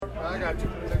And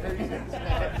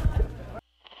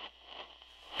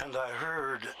I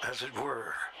heard, as it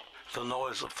were, the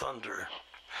noise of thunder.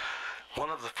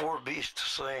 One of the four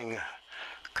beasts saying,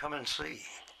 "Come and see."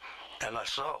 And I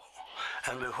saw,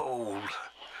 and behold,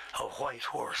 a white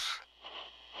horse.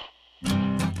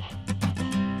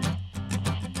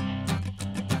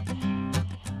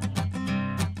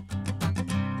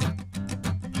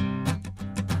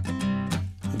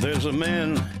 There's a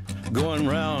man going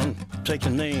round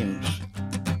taking names,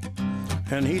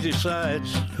 and he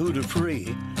decides who to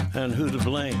free and who to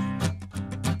blame.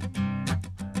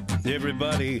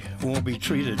 Everybody won't be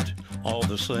treated all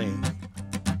the same.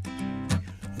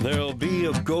 There'll be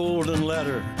a golden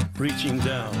ladder reaching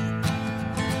down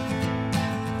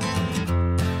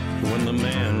when the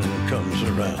man comes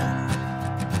around.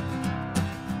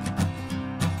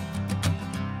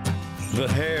 The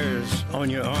hairs on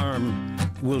your arm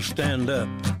will stand up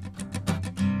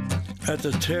at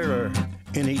the terror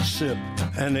in each sip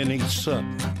and in each sup.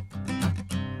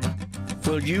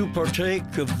 Will you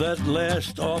partake of that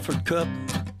last offered cup,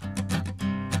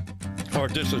 or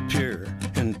disappear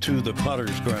into the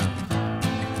potter's ground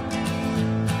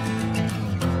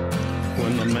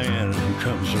when the man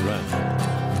comes around?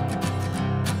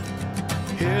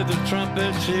 Hear the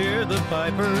trumpets, hear the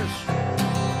pipers,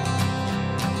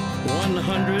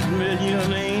 100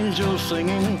 million angels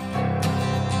singing.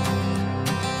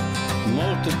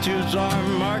 Multitudes are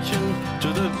marching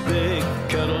to the big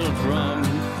kettle drum.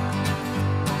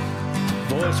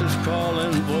 Voices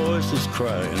calling, voices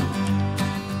crying.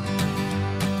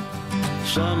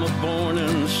 Some are born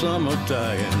and some are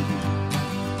dying.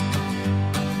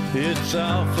 It's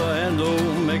Alpha and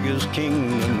Omega's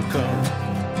kingdom come.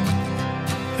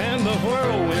 And the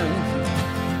whirlwind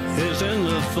is in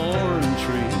the thorn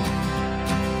tree.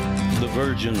 The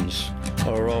virgins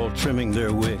are all trimming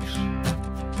their wicks.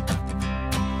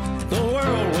 The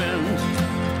whirlwind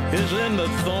is in the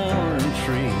thorn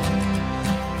tree.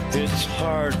 It's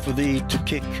hard for thee to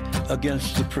kick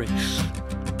against the pricks.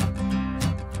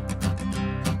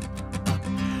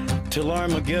 Till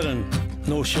Armageddon,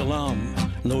 no shalom,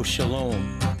 no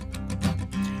shalom.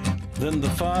 Then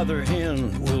the father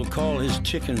hen will call his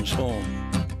chickens home.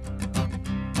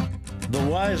 The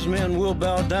wise men will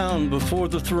bow down before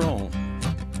the throne,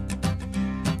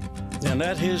 and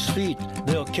at his feet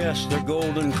they'll cast their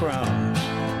golden crowns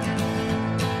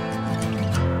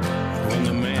when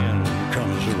the man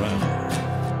comes around.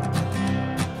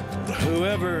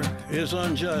 Whoever is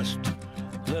unjust,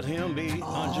 let him be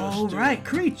unjust. All right,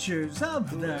 creatures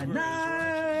of the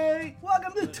night,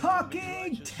 welcome to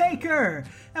Talking Taker,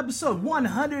 episode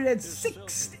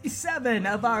 167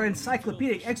 of our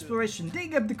encyclopedic exploration,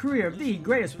 digging up the career of the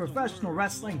greatest professional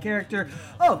wrestling character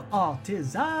of all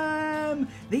time,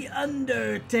 The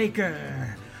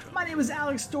Undertaker. My name is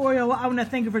Alex Dorio. I want to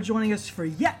thank you for joining us for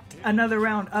yet another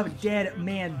round of Dead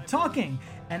Man Talking.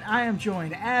 And I am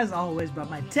joined, as always, by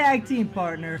my tag team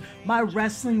partner, my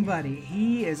wrestling buddy.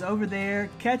 He is over there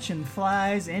catching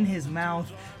flies in his mouth,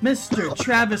 Mr.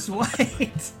 Travis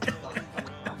White.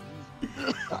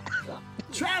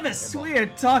 Travis, we are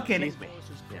talking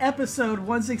episode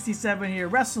 167 here,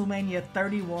 WrestleMania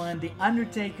 31, The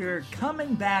Undertaker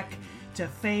coming back to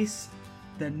face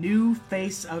the new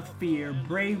face of fear,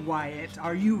 Bray Wyatt.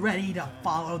 Are you ready to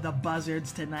follow the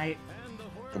buzzards tonight?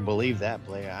 Believe that,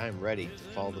 Blair. I am ready to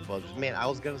follow the buzzards. Man, I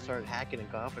was going to start hacking and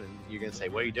coughing, and you're going to say,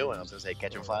 what are you doing? I was going to say,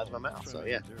 catching flies in my mouth. So,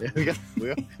 yeah, there we go.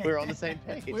 We're on the same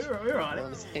page. We're on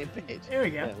the same page. There we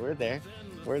go. Yeah,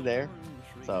 we're there.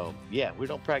 So, yeah, we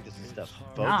don't practice this stuff,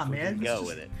 folks. Nah, man. We go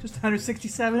with it. Just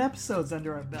 167 episodes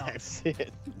under our belt. That's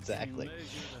it. Exactly.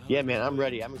 Yeah, man, I'm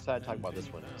ready. I'm excited to talk about this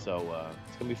one. So,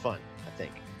 it's going to be fun, I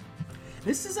think.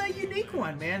 This is a unique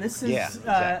one, man. This is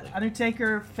exactly.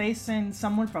 Undertaker facing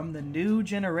someone from the new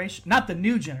generation. Not the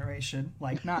new generation,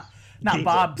 like not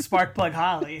Bob Sparkplug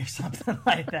Holly or something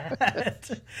like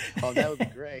that. Oh, that would be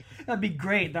great. That'd be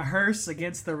great. The hearse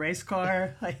against the race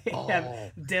car, like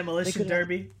demolition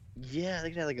derby. Yeah, they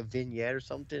could have like a vignette or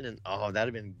something, and that'd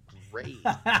have been great.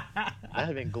 That'd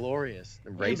have been glorious.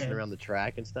 And racing around the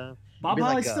track and stuff. Bob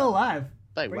Holly's still alive.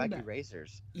 Like Wacky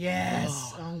Racers.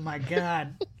 Yes. Oh my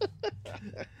God.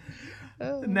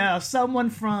 Now, someone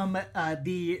from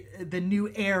the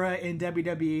new era in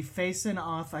WWE facing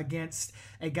off against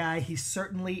a guy he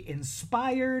certainly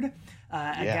inspired,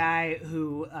 a guy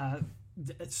who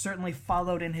certainly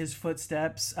followed in his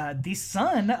footsteps, the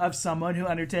son of someone who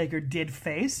Undertaker did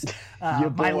face,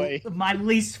 my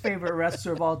least favorite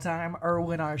wrestler of all time,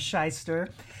 Irwin R. Shyster.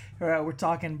 We're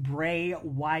talking Bray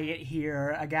Wyatt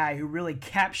here, a guy who really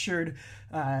captured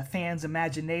fans'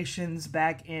 imaginations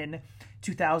back in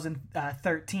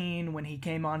 2013 when he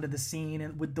came onto the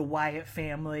scene with the Wyatt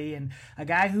family, and a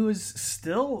guy who is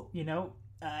still,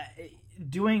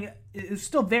 is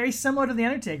still very similar to The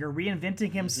Undertaker,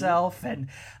 reinventing himself and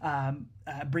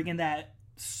bringing that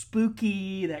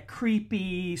spooky, that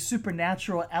creepy,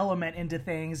 supernatural element into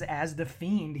things as The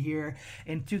Fiend here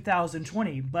in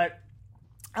 2020. But,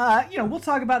 we'll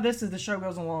talk about this as the show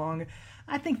goes along.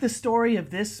 I think the story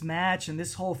of this match and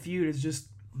this whole feud is just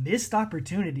missed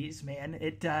opportunities, man.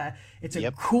 It's a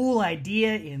cool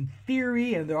idea in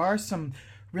theory, and there are some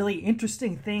really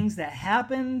interesting things that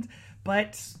happened,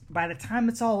 but by the time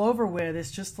it's all over with,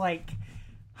 it's just like,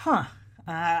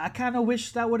 I kind of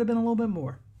wish that would have been a little bit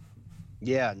more.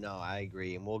 Yeah, no, I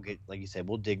agree, and we'll get, like you said,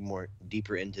 we'll dig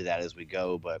deeper into that as we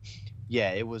go. But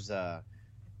yeah, it was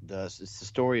it's the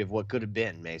story of what could have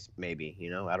been, maybe.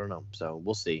 I don't know. So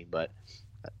we'll see, but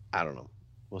I don't know.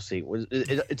 We'll see.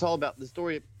 It's all about the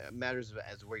story. Matters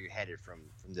as where you're headed from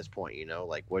this point.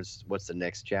 Like what's the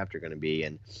next chapter going to be?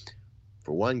 And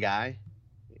for one guy,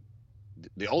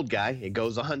 the old guy, it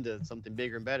goes on to something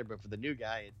bigger and better. But for the new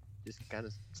guy, it just kind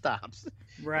of stops.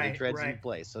 Right. And it treads in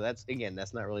place. So that's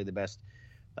not really the best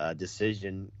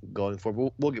decision going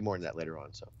forward. We'll get more into that later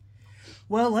on. So.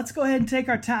 Well, let's go ahead and take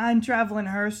our time traveling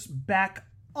hearse back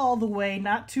all the way,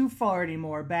 not too far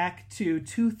anymore, back to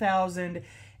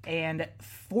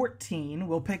 2014.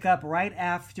 We'll pick up right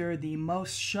after the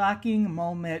most shocking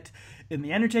moment in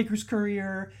The Undertaker's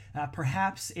career,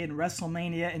 perhaps in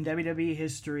WrestleMania in WWE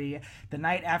history, the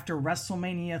night after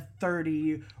WrestleMania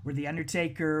 30, where The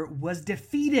Undertaker was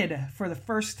defeated for the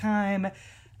first time.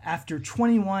 After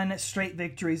 21 straight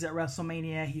victories at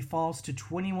WrestleMania, he falls to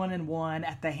 21-1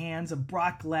 at the hands of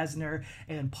Brock Lesnar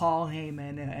and Paul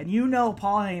Heyman. And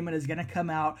Paul Heyman is going to come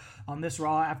out on this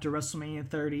Raw after WrestleMania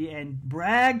 30 and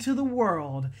brag to the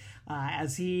world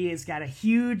as he has got a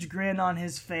huge grin on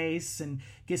his face and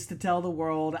gets to tell the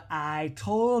world, "I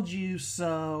told you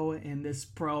so," in this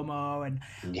promo. And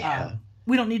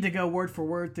we don't need to go word for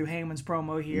word through Heyman's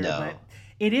promo here, but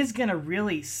it is going to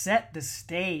really set the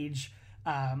stage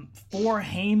for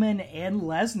Heyman and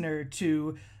Lesnar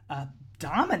to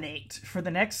dominate for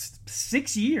the next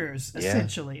 6 years,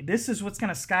 essentially. Yeah. This is what's going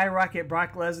to skyrocket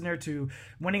Brock Lesnar to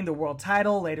winning the world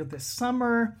title later this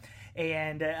summer.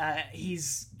 And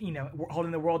he's,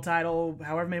 holding the world title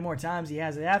however many more times he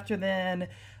has it after then.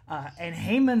 And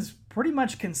Heyman's pretty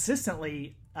much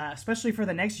consistently, especially for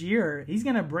the next year, he's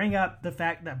going to bring up the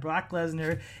fact that Brock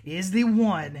Lesnar is the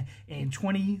one in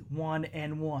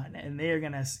 21-1. And they're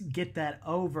going to get that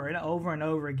over and over and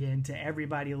over again to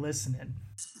everybody listening.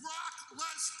 Brock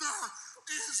Lesnar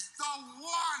is the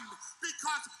one,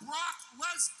 because Brock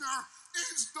Lesnar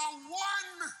is the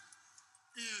one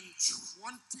in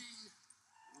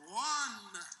 21-1.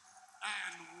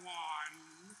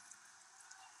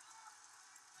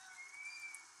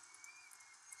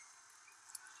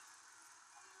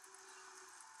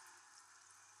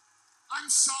 I'm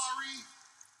sorry.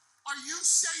 Are you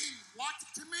saying what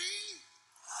to me?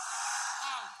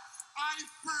 Oh, I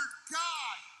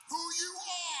forgot who you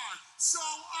are, so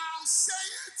I'll say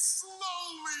it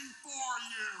slowly for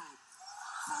you.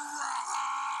 Brock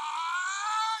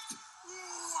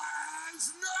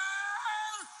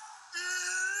Lesnar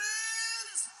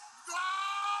is the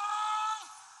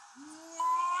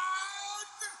one in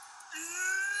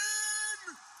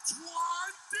 21-1.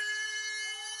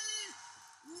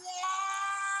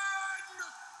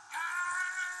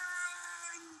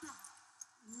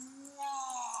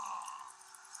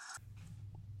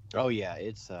 Oh yeah,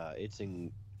 it's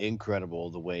incredible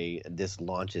the way this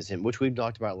launches him, which we've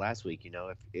talked about last week.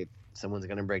 If someone's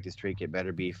going to break the streak, it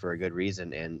better be for a good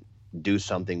reason and do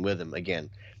something with him. Again,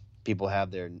 people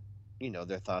have their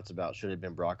thoughts about should it have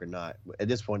been Brock or not. At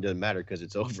this point, it doesn't matter because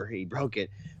it's over. He broke it,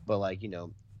 but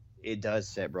it does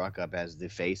set Brock up as the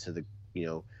face of the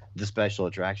special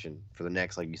attraction for the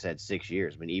next, like you said, 6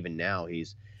 years. I mean, even now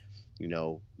he's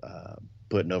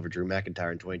putting over Drew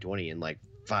McIntyre in 2020 in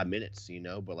 5 minutes,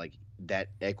 but that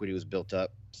equity was built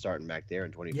up starting back there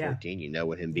in 2014,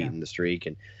 with him beating the streak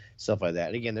and stuff like that.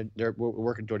 And again, we're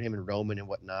working toward him and Roman and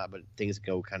whatnot, but things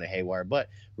go kind of haywire. But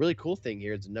really cool thing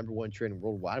here is the number one trend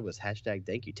worldwide was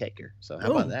 #ThankYouTaker. So how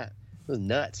about that? It was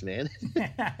nuts, man.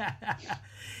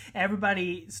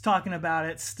 Everybody's talking about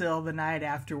it still the night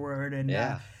afterward. And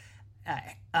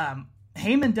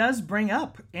Heyman does bring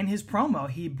up in his promo,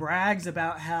 he brags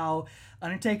about how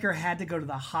Undertaker had to go to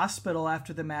the hospital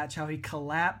after the match, how he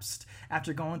collapsed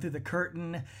after going through the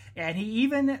curtain. And he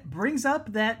even brings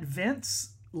up that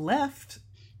Vince left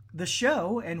the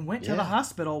show and went to the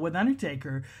hospital with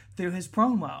Undertaker through his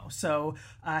promo. So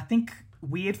I think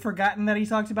we had forgotten that he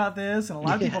talked about this, and a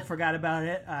lot of people forgot about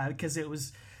it because it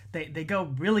was they go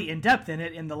really in depth in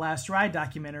it in the Last Ride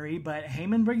documentary. But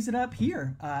Heyman brings it up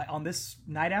here on this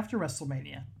night after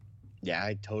WrestleMania. Yeah,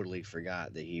 I totally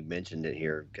forgot that he mentioned it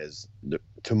here because,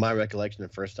 to my recollection, the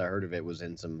first I heard of it was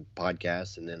in some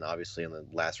podcasts, and then obviously on the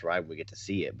Last Ride we get to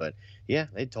see it. But yeah,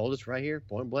 they told us right here,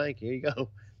 point blank. Here you go.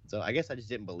 So I guess I just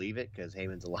didn't believe it because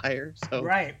Heyman's a liar. So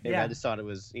right, maybe yeah. I just thought it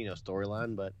was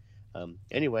storyline. But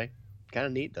anyway, kind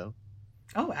of neat though.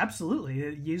 Oh,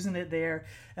 absolutely. Using it there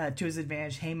to his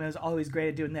advantage. Heyman is always great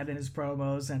at doing that in his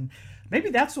promos, and maybe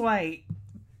that's why.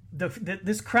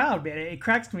 This crowd, man, it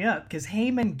cracks me up because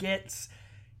Heyman gets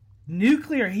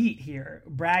nuclear heat here,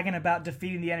 bragging about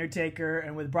defeating The Undertaker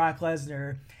and with Brock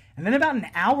Lesnar. And then about an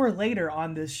hour later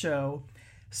on this show,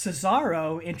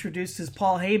 Cesaro introduces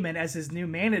Paul Heyman as his new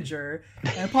manager,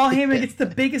 and Paul Heyman gets the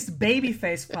biggest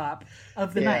babyface pop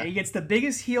of the night. He gets the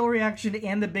biggest heel reaction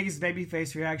and the biggest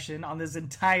babyface reaction on this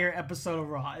entire episode of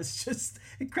Raw.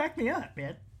 It cracked me up,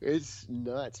 man. It's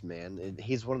nuts, man.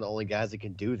 He's one of the only guys that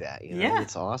can do that. Yeah.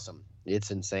 It's awesome.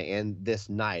 It's insane. And this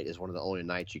night is one of the only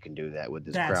nights you can do that with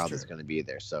this crowd that's going to be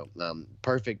there. So,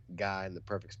 perfect guy in the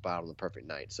perfect spot on the perfect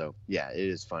night. So, yeah, it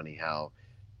is funny how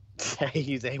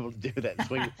he's able to do that.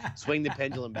 Swing the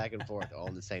pendulum back and forth all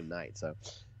in the same night. So,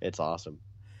 it's awesome.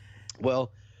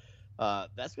 Well,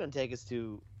 that's going to take us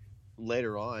to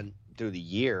later on through the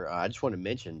year. I just want to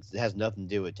mention, it has nothing to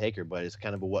do with Taker, but it's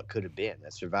kind of a what could have been.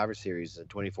 At Survivor Series in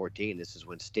 2014, this is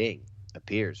when Sting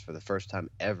appears for the first time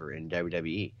ever in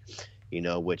WWE,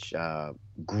 which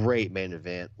great main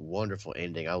event, wonderful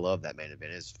ending. I love that main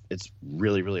event. It's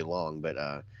really, really long, but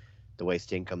the way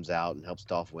Sting comes out and helps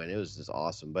Dolph win, it was just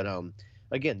awesome. But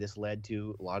again, this led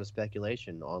to a lot of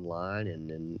speculation online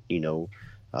and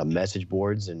message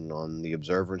boards and on the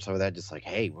Observer and some of that, just like,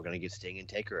 hey, we're gonna get Sting and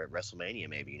Taker at WrestleMania,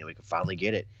 maybe we can finally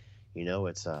get it.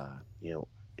 It's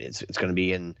gonna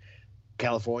be in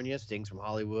California, Sting's from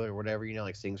Hollywood or whatever,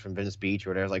 like Sting's from Venice Beach or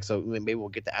whatever, like, so maybe we'll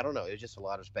get that. I don't know, it was just a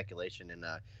lot of speculation, and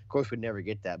of course we'd never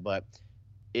get that, but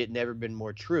it never been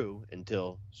more true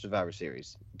until Survivor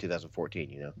Series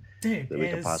 2014, Dude, that we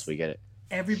could possibly get it.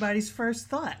 Everybody's first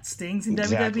thought, Sting's in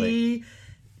Exactly. WWE,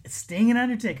 Sting and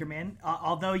Undertaker, man.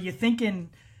 Although you're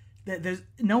thinking that there's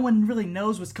no one really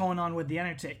knows what's going on with The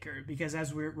Undertaker, because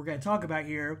as we're going to talk about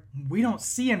here, we don't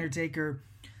see Undertaker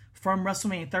from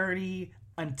WrestleMania 30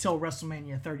 until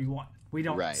WrestleMania 31. We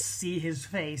don't see his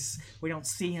face. We don't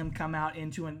see him come out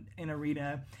into an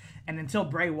arena. And until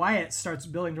Bray Wyatt starts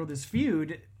building toward this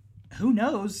feud, who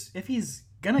knows if he's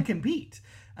going to compete.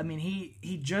 I mean,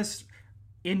 he just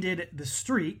ended the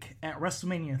streak at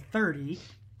WrestleMania 30.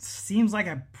 Seems like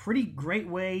a pretty great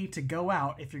way to go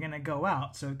out if you're going to go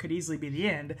out. So it could easily be the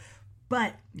end.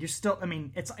 But you're still, I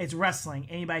mean, it's wrestling.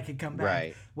 Anybody could come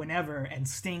back whenever. And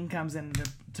Sting comes into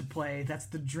play. That's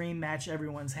the dream match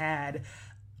everyone's had.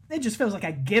 It just feels like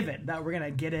a given that we're going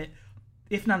to get it,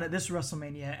 if not at this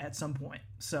WrestleMania, at some point.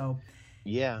 So,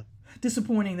 yeah.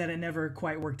 Disappointing that it never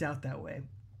quite worked out that way.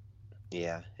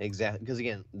 Yeah, exactly. Because,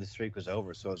 again, the streak was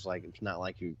over. So it's like, it's not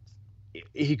like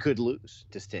he could lose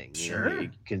to Sting. Sure.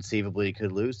 Conceivably, he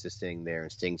could lose to Sting there in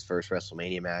Sting's first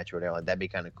WrestleMania match or whatever. Like, that'd be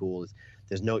kind of cool.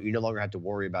 You no longer have to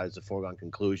worry about it's a foregone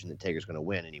conclusion that Taker's going to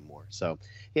win anymore. So,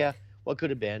 yeah, what could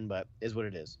have been, but is what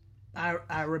it is.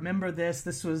 I remember this.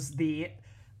 This was the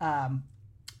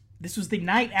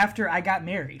night after I got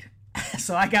married.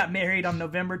 So I got married on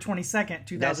November 22nd,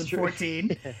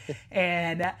 2014.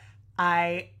 And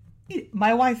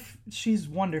my wife, she's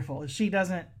wonderful. She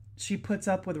puts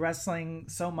up with wrestling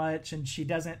so much, and she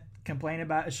doesn't complain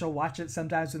about it. She'll watch it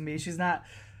sometimes with me. She's not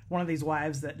one of these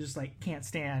wives that just like can't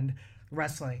stand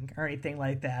wrestling or anything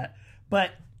like that.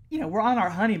 But we're on our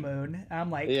honeymoon. And I'm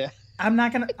like, I'm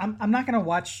not gonna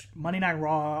watch Monday Night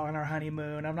Raw on our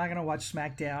honeymoon. I'm not gonna watch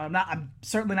SmackDown. I'm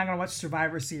certainly not gonna watch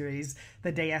Survivor Series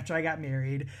the day after I got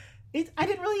married. I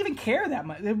didn't really even care that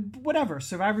much. Whatever,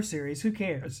 Survivor Series, who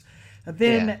cares?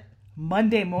 Then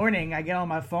Monday morning, I get on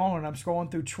my phone and I'm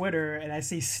scrolling through Twitter and I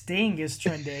see Sting is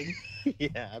trending.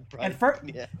 I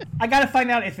gotta find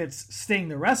out if it's Sting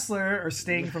the wrestler or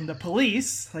Sting from the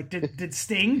Police. Like, did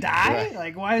Sting die? Right.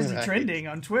 Like, why is he trending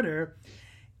on Twitter?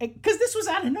 Because this was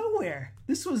out of nowhere.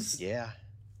 This was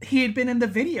he had been in the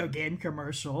video game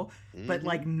commercial, but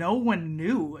like no one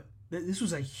knew that this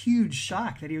was a huge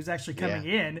shock that he was actually coming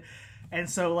in. And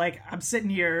so like I'm sitting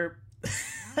here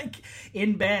like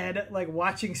in bed, like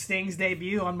watching Sting's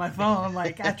debut on my phone,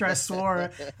 like after I swore,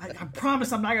 I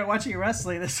promise I'm not gonna watch any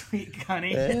wrestling this week,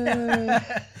 honey.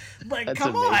 Like,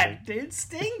 come on, dude,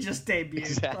 Sting just debuted.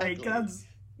 Exactly. Like, that's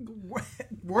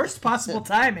worst possible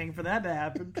timing for that to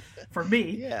happen for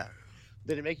me. Yeah.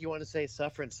 Did it make you want to say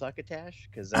 "suffer and succotash"?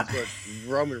 Because that's what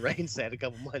Roman Reigns said a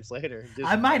couple months later. Just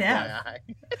I might have.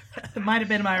 FYI. It might have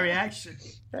been my reaction.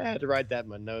 I had to write that in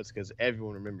my notes because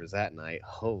everyone remembers that night.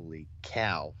 Holy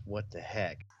cow! What the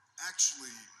heck? Actually,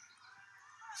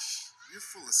 you're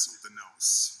full of something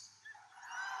else.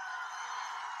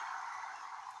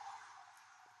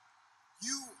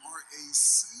 You are a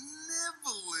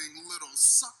sniveling little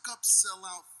suck-up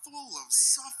sellout full of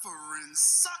suffering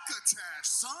succotash,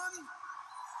 son.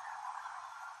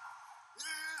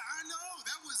 Yeah, I know.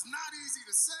 That was not easy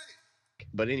to say.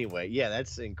 But anyway, yeah,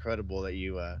 that's incredible that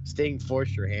you Sting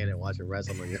forced your hand and watching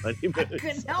wrestling on your honeymoon. I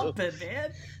couldn't help it,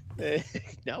 man.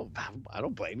 No, I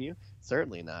don't blame you.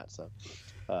 Certainly not. So,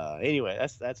 anyway,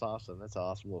 that's awesome. That's an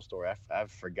awesome little story. I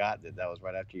forgot that was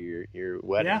right after your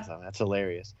wedding. Yeah. So that's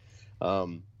hilarious.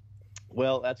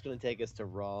 Well, that's going to take us to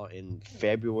Raw in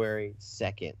February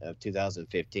 2nd of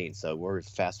 2015. So we're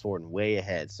fast forwarding way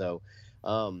ahead. So,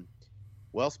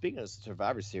 well, speaking of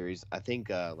Survivor Series, I think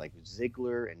like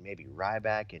Ziggler and maybe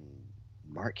Ryback and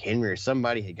Mark Henry or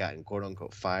somebody had gotten quote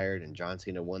unquote fired, and John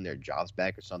Cena won their jobs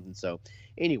back or something. So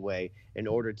anyway, in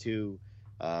order to,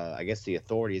 I guess the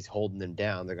authorities holding them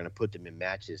down, they're going to put them in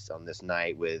matches on this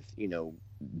night with, you know,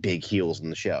 big heels in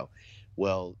the show.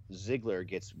 Well, Ziggler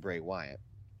gets Bray Wyatt,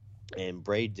 and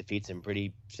Bray defeats him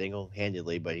pretty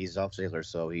single-handedly, but he's off Ziggler,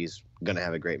 so he's going to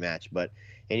have a great match. But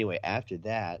anyway, after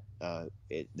that, that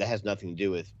has nothing to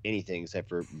do with anything except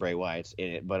for Bray Wyatt's in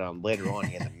it. But later on,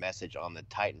 he has a message on the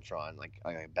Titantron, like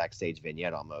a backstage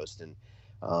vignette almost, and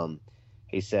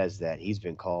he says that he's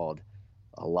been called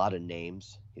a lot of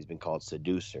names. He's been called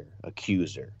Seducer,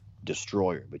 Accuser,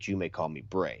 Destroyer, but you may call me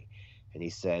Bray. And he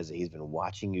says that he's been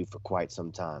watching you for quite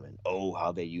some time, and oh,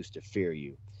 how they used to fear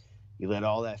you. You let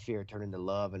all that fear turn into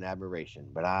love and admiration,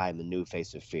 but I am the new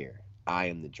face of fear. I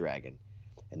am the dragon,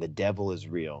 and the devil is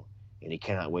real, and he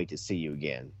cannot wait to see you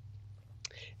again.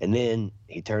 And then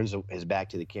he turns his back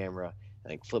to the camera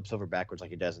and like flips over backwards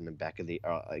like he does in the back of the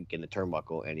in the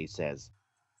turnbuckle, and he says,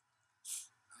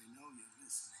 I know you're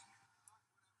listening.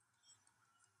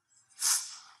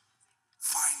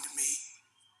 Find me.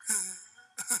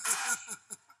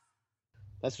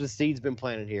 that's what the seed's been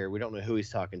planted here. We don't know who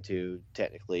he's talking to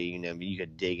technically. You know, you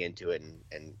could dig into it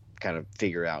and kind of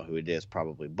figure out who it is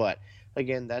probably. But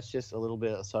again, that's just a little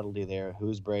bit of subtlety there.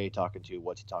 Who's Bray talking to?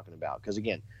 What's he talking about? Because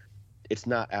again, it's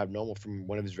not abnormal from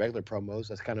one of his regular promos.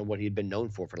 That's kind of what he'd been known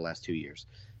for the last 2 years.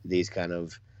 These kind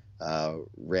of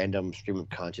random stream of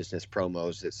consciousness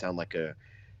promos that sound like a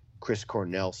Chris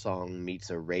Cornell song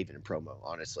meets a Raven promo,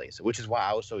 honestly. So, which is why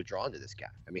I was so drawn to this guy.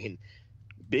 I mean,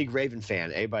 big Raven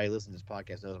fan. Everybody listening to this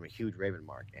podcast knows I'm a huge Raven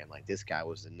mark, and like this guy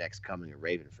was the next coming of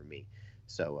Raven for me.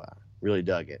 So, really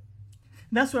dug it.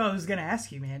 That's what I was gonna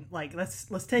ask you, man. Like, let's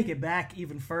take it back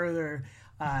even further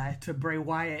to Bray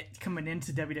Wyatt coming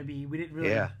into WWE. We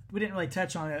didn't really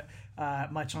touch on it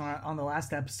much on the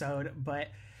last episode, but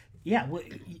yeah,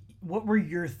 what were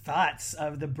your thoughts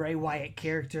of the Bray Wyatt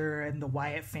character and the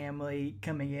Wyatt family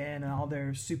coming in and all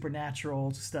their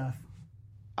supernatural stuff?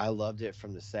 I loved it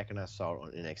from the second I saw it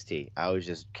on NXT. I was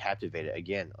just captivated.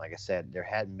 Again, like I said, there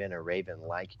hadn't been a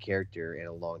Raven-like character in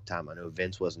a long time. I know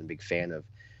Vince wasn't a big fan of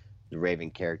the Raven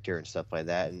character and stuff like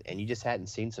that, and you just hadn't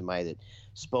seen somebody that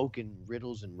spoke in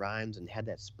riddles and rhymes and had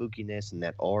that spookiness and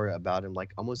that aura about him,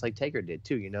 like almost like Taker did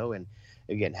too, you know. And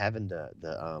again, having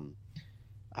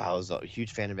I was a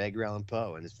huge fan of Edgar Allan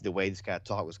Poe, and the way this guy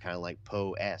talked was kind of like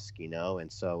Poe-esque, you know.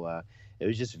 And so it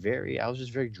was just I was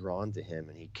just very drawn to him,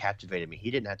 and he captivated me.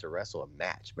 He didn't have to wrestle a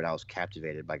match, but I was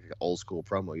captivated by the old school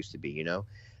promo used to be, you know.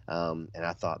 And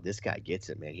I thought, this guy gets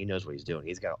it, man. He knows what he's doing.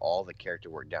 He's got all the character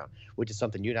work down, which is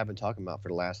something you and I have been talking about for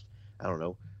the last,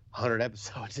 100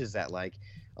 episodes, is that like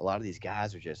a lot of these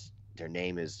guys are just, their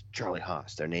name is Charlie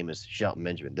Haas, their name is Shelton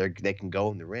Benjamin. They can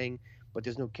go in the ring, but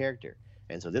there's no character.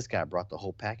 And so this guy brought the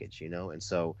whole package, you know. And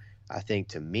so I think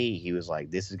to me, he was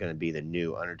like, this is going to be the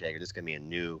new Undertaker. This is going to be a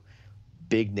new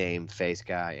big name face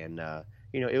guy. And,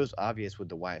 it was obvious with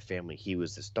the Wyatt family, he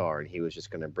was the star, and he was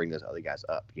just going to bring those other guys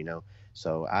up, you know.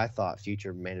 So I thought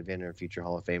future main eventer, future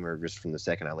Hall of Famer, just from the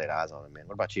second I laid eyes on him, man.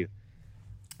 What about you?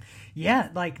 Yeah,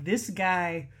 like this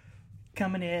guy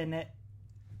coming in,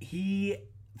 he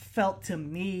felt to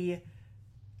me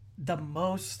the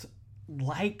most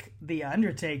like the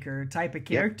Undertaker type of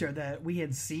character that we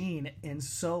had seen in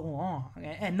so long.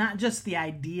 And not just the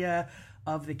idea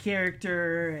of the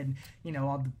character and,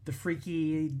 all the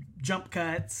freaky jump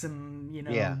cuts and,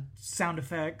 sound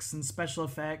effects and special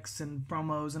effects and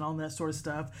promos and all that sort of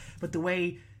stuff, but the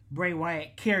way Bray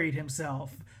Wyatt carried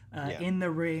himself in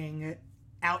the ring,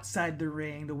 outside the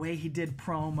ring, the way he did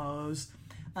promos.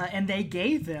 and they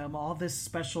gave them all this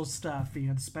special stuff,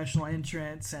 the special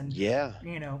entrance and Yeah.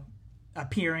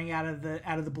 Appearing out of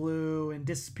the blue and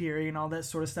disappearing and all that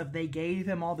sort of stuff. They gave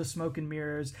him all the smoke and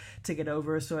mirrors to get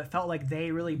over, so it felt like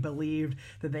they really believed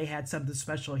that they had something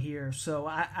special here. So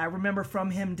I remember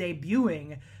from him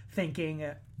debuting thinking,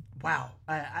 wow,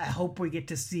 I hope we get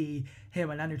to see him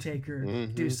and Undertaker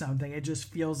do something. It just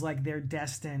feels like they're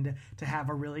destined to have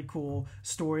a really cool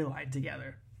storyline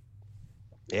together.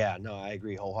 Yeah, no, I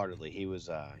agree wholeheartedly.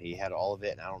 He had all of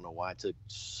it, and I don't know why it took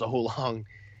so long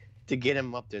to get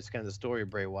him up there. It's kind of the story of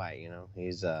Bray Wyatt,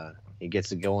 he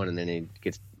gets it going, and then he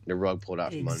gets the rug pulled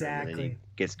out from under him, and then he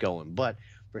gets going. But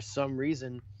for some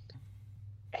reason,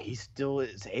 he still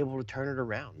is able to turn it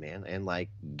around, man, and like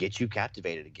get you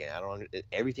captivated again.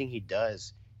 Everything he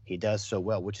does so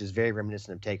well, which is very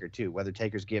reminiscent of Taker too. Whether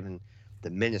Taker's given the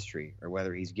ministry or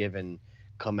whether he's given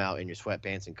come out in your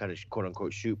sweatpants and cut a quote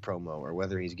unquote shoot promo, or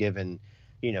whether he's given,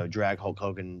 drag Hulk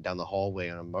Hogan down the hallway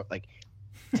on a like.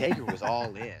 Taker was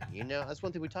all in, That's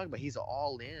one thing we talk about. He's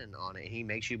all in on it. He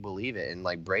makes you believe it, and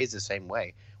like Bray's the same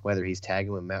way. Whether he's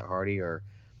tagging with Matt Hardy or,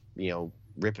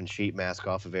 ripping sheet mask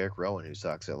off of Eric Rowan, who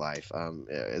sucks at life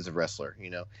as a wrestler,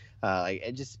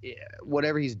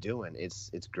 whatever he's doing,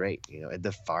 it's great.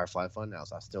 The Firefly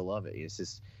Funhouse, I still love it. It's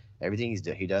just everything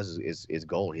he does is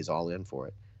gold. He's all in for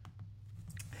it.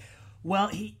 Well,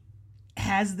 he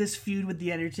has this feud with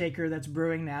The Undertaker that's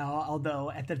brewing now,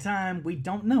 although at the time we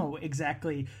don't know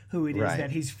exactly who it is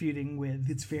that he's feuding with.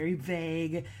 It's very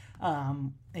vague.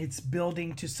 It's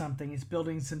building to something. It's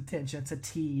building some tension. It's a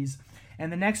tease.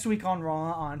 And the next week on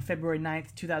Raw, on February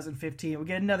 9th, 2015, we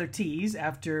get another tease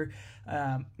after,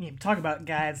 talk about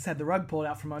guys that's had the rug pulled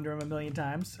out from under him a million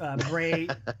times. Bray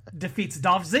defeats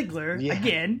Dolph Ziggler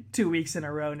again, 2 weeks in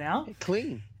a row now.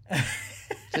 Clean.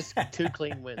 Just 2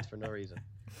 clean wins for no reason.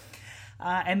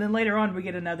 And then later on, we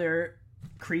get another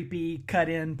creepy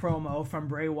cut-in promo from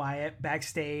Bray Wyatt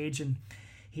backstage, and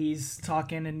he's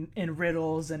talking in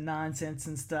riddles and nonsense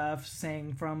and stuff,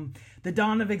 saying from the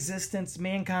dawn of existence,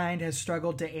 mankind has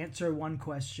struggled to answer one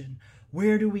question: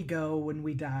 where do we go when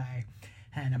we die?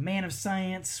 And a man of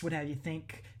science would have you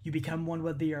think you become one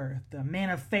with the earth. A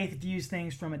man of faith views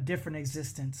things from a different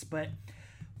existence, but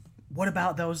what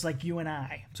about those like you and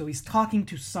I? So he's talking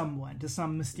to someone, to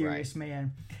some mysterious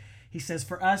man. He says,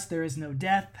 for us, there is no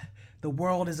death. The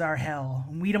world is our hell,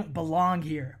 and we don't belong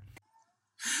here.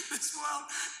 This world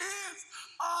is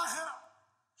our hell.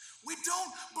 We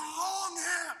don't belong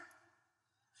here.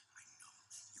 I know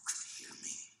you could hear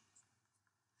me.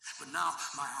 But now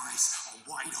my eyes are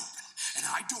wide open, and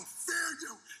I don't fear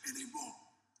you anymore.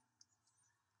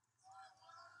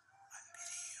 I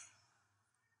pity you.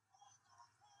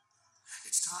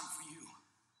 It's time for you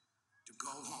to go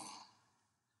home.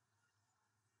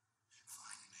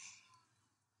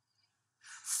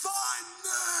 Find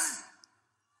me!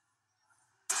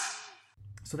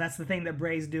 So that's the thing that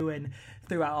Bray's doing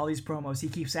throughout all these promos. He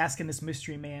keeps asking this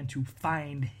mystery man to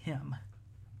find him.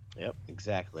 Yep,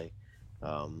 exactly.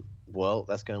 Well,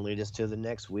 that's going to lead us to the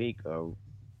next week.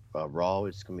 Raw,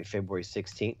 it's going to be February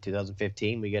 16th,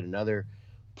 2015. We get another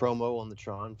promo on the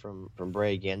Tron from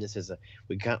Bray again. This is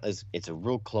it's a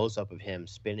real close up of him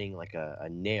spinning like a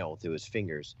nail through his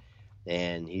fingers.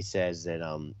 And he says that,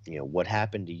 what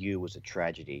happened to you was a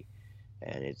tragedy,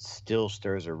 and it still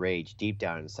stirs a rage deep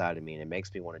down inside of me, and it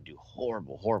makes me want to do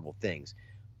horrible, horrible things.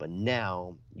 But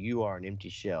now you are an empty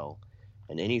shell,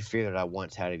 and any fear that I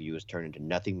once had of you has turned into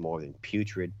nothing more than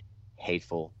putrid,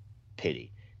 hateful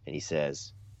pity. And he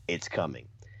says, it's coming.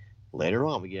 Later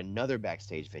on, we get another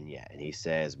backstage vignette, and he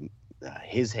says,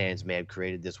 his hands may have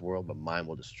created this world, but mine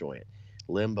will destroy it.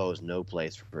 Limbo is no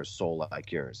place for a soul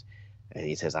like yours. And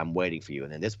he says, I'm waiting for you.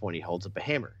 And at this point, he holds up a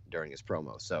hammer during his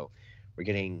promo. So we're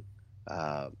getting,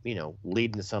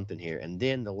 leading to something here. And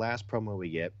then the last promo we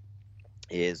get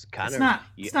is kind of...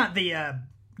 It's not the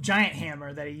giant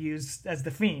hammer that he used as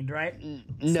the Fiend, right?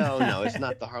 No, it's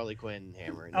not the Harley Quinn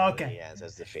hammer. No, okay. He has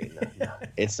as the Fiend. No.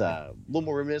 It's a little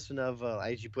more reminiscent of,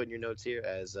 as you put in your notes here,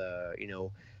 as,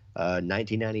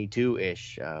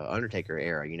 1992-ish Undertaker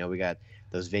era. We got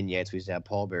those vignettes. We used to have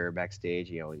Paul Bearer backstage,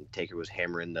 and Taker was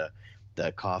hammering the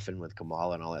coffin with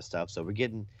Kamala and all that stuff. So we're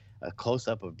getting a close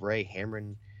up of Bray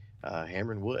hammering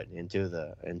wood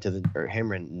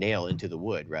hammering nail into the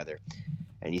wood rather.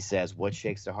 And he says, what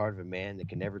shakes the heart of a man that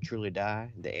can never truly die?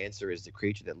 The answer is the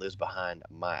creature that lives behind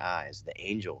my eyes. The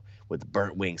angel with the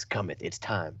burnt wings cometh. It's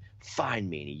time. Find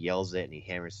me. And he yells it, and he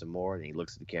hammers some more, and he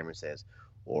looks at the camera and says,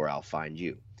 or I'll find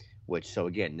you. So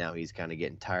again, now he's kind of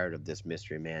getting tired of this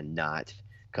mystery man not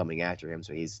coming after him.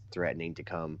 So he's threatening to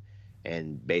come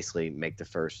and basically make the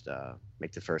first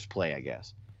play, I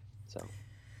guess. So.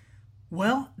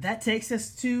 Well, that takes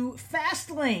us to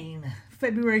Fastlane,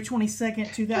 February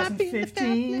 22nd,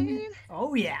 2015.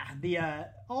 Oh, yeah. The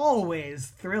always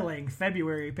thrilling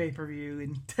February pay-per-view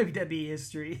in WWE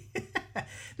history.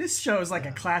 This show is like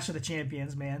a Clash of the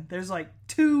Champions, man. There's like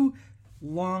 2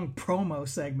 long promo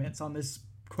segments on this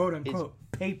quote-unquote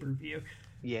pay-per-view.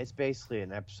 Yeah, it's basically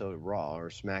an episode of Raw or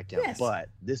SmackDown, Yes. but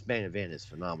this main event is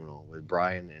phenomenal with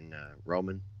Bryan and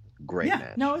Roman. Great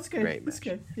match. No, it's good. Great It's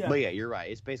match. good. Yeah. But yeah, you're right.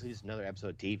 It's basically just another episode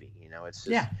of TV. You know, it's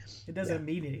just, It doesn't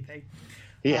mean anything.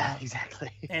 Yeah,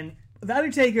 exactly. And The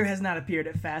Undertaker has not appeared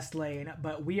at Fastlane,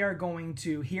 but we are going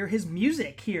to hear his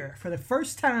music here for the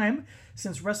first time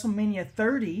since WrestleMania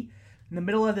 30. In the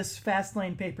middle of this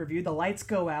Fastlane pay-per-view, the lights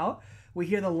go out. We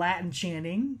hear the Latin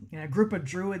chanting, and a group of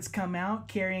druids come out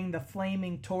carrying the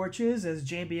flaming torches as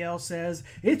JBL says,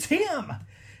 "It's him!"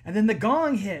 And then the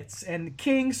gong hits, and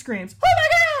King screams, "Oh my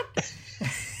God!"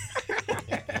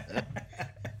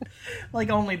 Like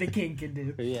only the King can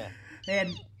do. Yeah.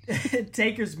 And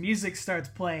Taker's music starts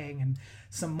playing, and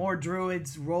some more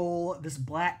druids roll this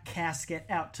black casket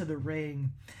out to the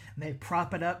ring. And they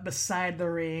prop it up beside the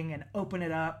ring and open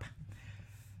it up.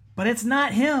 But it's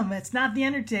not him. It's not The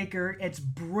Undertaker. It's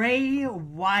Bray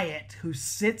Wyatt, who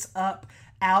sits up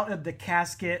out of the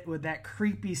casket with that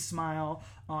creepy smile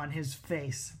on his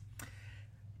face.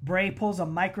 Bray pulls a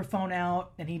microphone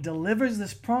out, and he delivers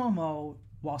this promo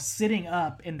while sitting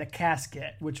up in the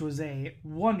casket, which was a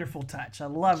wonderful touch. I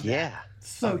love that. Yeah.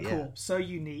 So cool. So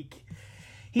unique.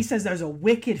 He says there's a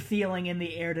wicked feeling in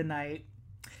the air tonight,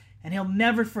 and he'll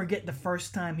never forget the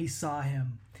first time he saw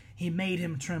him. He made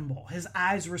him tremble. His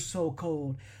eyes were so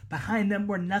cold. Behind them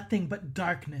were nothing but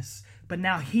darkness. But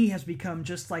now he has become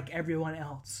just like everyone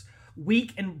else.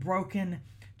 Weak and broken,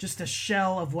 just a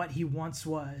shell of what he once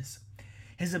was.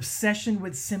 His obsession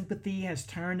with sympathy has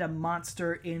turned a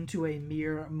monster into a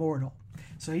mere mortal.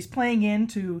 So he's playing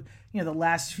into, the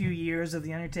last few years of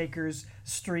The Undertaker's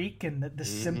streak and the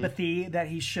sympathy that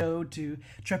he showed to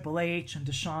Triple H and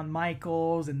to Shawn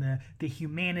Michaels and the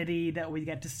humanity that we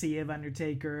get to see of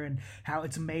Undertaker and how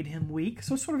it's made him weak.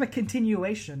 So it's sort of a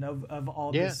continuation of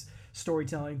all this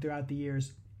storytelling throughout the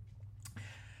years.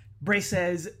 Bray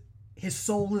says his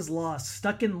soul is lost,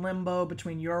 stuck in limbo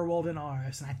between your world and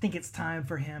ours, and I think it's time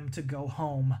for him to go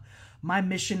home. My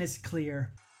mission is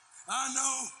clear. I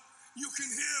know you can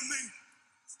hear me.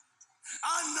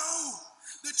 I know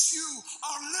that you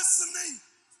are listening.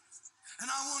 And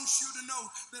I want you to know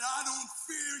that I don't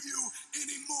fear you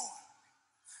anymore.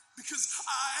 Because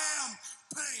I am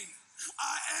pain.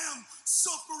 I am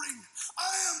suffering.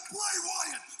 I am Bray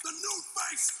Wyatt, the new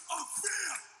face of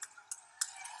fear.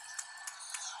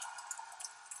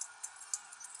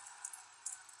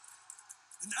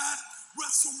 And at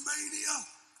WrestleMania,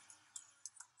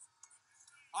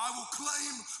 I will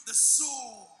claim the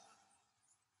soul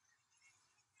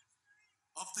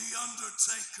of The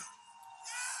Undertaker.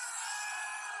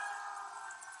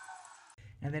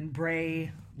 And then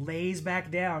Bray lays back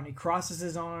down. He crosses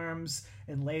his arms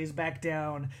and lays back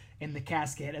down in the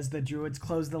casket as the druids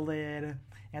close the lid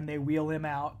and they wheel him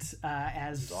out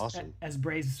as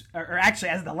Bray's, or actually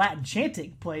as the Latin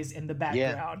chanting plays in the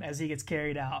background as he gets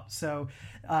carried out. So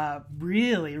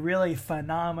really, really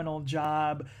phenomenal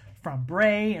job from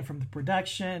Bray and from the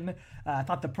production. I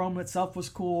thought the promo itself was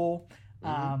cool.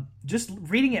 Just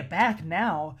reading it back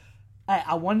now,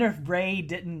 I wonder if Bray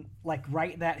didn't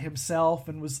write that himself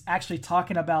and was actually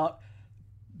talking about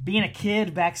being a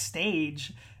kid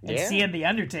backstage and seeing The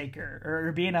Undertaker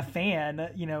or being a fan,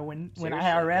 when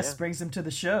IRS brings him to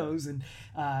the shows and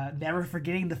never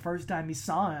forgetting the first time he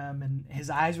saw him and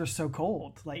his eyes were so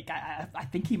cold. I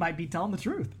think he might be telling the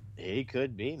truth. He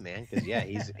could be, man, because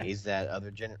he's that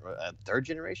other third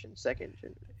generation, second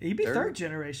generation. He'd be third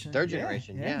generation. Third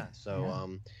generation, yeah.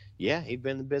 So, he'd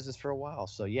been in the business for a while.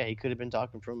 So, he could have been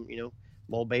talking from,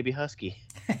 old baby husky.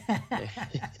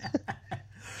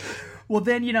 Well,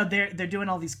 then, they're doing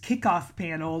all these kickoff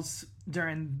panels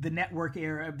during the network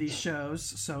era of these shows.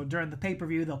 So during the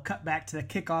pay-per-view, they'll cut back to the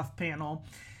kickoff panel.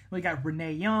 We got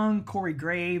Renee Young, Corey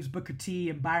Graves, Booker T,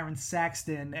 and Byron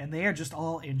Saxton, and they are just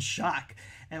all in shock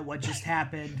at what just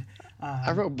happened.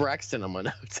 I wrote Braxton on my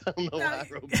notes. I don't know why I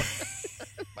wrote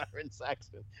Byron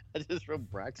Saxton. I just wrote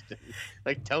Braxton.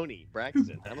 Like Tony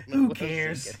Braxton. I don't know. Who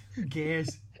cares? Who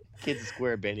cares? Kids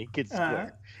square, Benny. Kids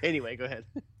square. Anyway, go ahead.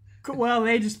 Well,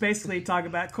 they just basically talk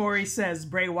about, Corey says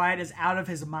Bray Wyatt is out of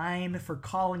his mind for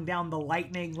calling down the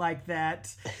lightning like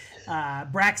that.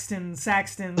 Braxton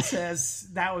Saxton says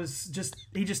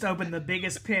he just opened the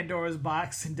biggest Pandora's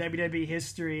box in WWE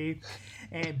history.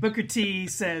 And Booker T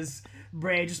says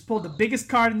Bray just pulled the biggest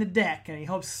card in the deck, and he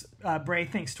hopes Bray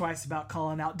thinks twice about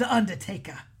calling out The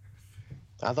Undertaker.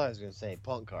 I thought I was going to say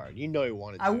punk card. You know he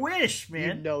wanted to. I wish, You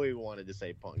man. know he wanted to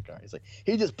say punk card. He's like,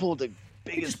 he just pulled the He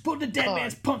biggest. just pulled the dead card.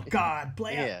 man's punk card.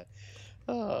 Play it. Yeah.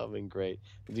 Oh, I mean, great.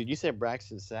 Dude, you said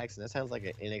Braxton Saxton. That sounds like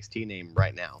an NXT name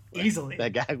right now. Like, Easily.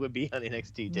 That guy would be on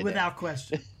NXT today. Without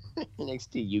question.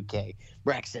 NXT UK.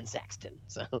 Braxton Saxton.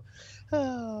 So,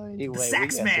 anyway. The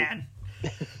Sax Man.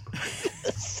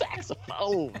 The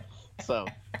saxophone. So,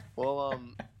 well,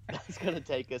 that's gonna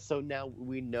take us. So now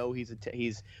we know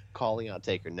he's calling out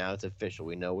Taker. Now it's official.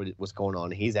 We know what's going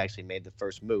on. He's actually made the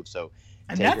first move. So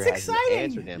And Taker that's hasn't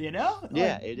answered exciting, him. you know?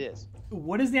 Yeah, Like, it is.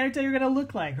 what is the Undertaker going to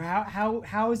look like?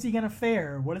 How is he going to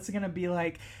fare? What is it going to be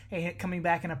like coming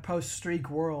back in a post-streak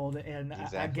world and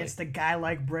Exactly. against a guy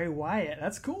like Bray Wyatt?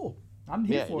 That's cool. I'm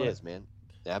here Yeah, for it it. is, man.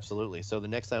 Absolutely. So the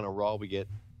next time on Raw, we get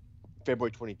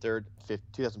February 23rd,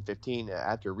 2015.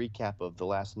 After a recap of the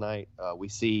last night, we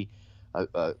see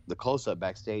the close-up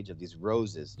backstage of these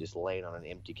roses just laying on an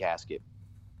empty casket.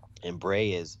 And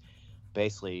Bray is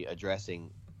basically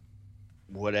addressing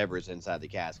whatever's inside the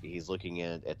casket. He's looking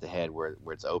in at the head where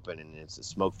it's open, and it's a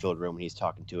smoke-filled room, and he's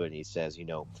talking to it, and he says,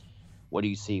 what do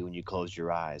you see when you close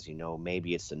your eyes?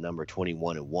 Maybe it's the number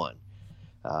 21 and 1.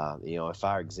 If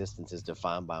our existence is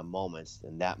defined by moments,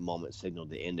 then that moment signaled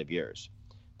the end of yours.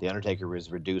 The Undertaker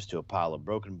is reduced to a pile of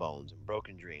broken bones and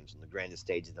broken dreams on the grandest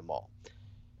stage of them all.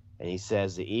 And he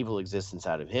says the evil exists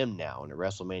inside of him now, and at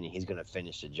WrestleMania, he's going to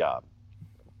finish the job.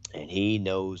 And he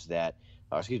knows that,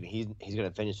 he's going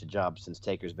to finish the job since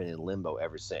Taker's been in limbo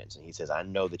ever since. And he says, I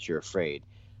know that you're afraid,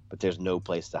 but there's no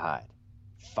place to hide.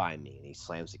 Find me. And he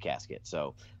slams the casket.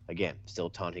 So, again, still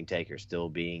taunting Taker, still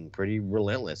being pretty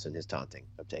relentless in his taunting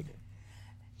of Taker.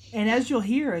 And as you'll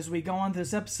hear as we go on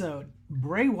this episode,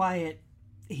 Bray Wyatt,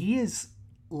 he is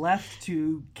left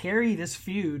to carry this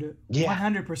feud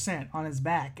 100% on his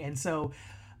back. And so,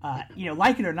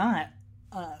 like it or not,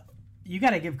 you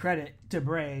got to give credit to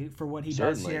Bray for what he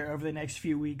does here over the next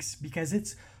few weeks, because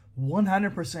it's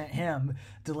 100% him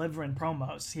delivering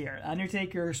promos here.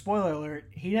 Undertaker, spoiler alert,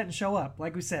 he doesn't show up,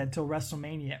 like we said, till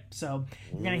WrestleMania. So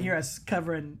you're going to hear us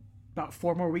covering about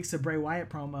 4 more weeks of Bray Wyatt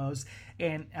promos.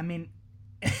 And, I mean,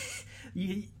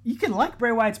 you can like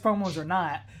Bray Wyatt's promos or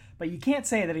not, but you can't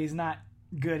say that he's not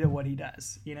good at what he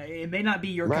does. It may not be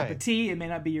your cup of tea, it may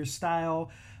not be your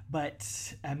style, but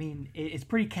I mean, it's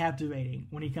pretty captivating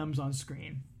when he comes on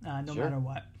screen, no matter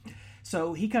what.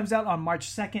 So he comes out on March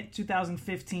 2nd,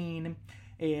 2015,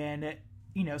 and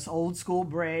it's old school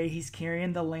Bray. He's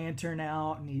carrying the lantern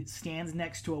out, and he stands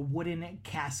next to a wooden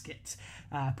casket,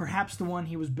 perhaps the one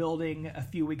he was building a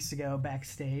few weeks ago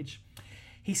backstage.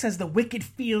 He says the wicked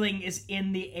feeling is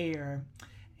in the air.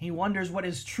 He wonders what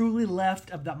is truly left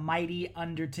of the mighty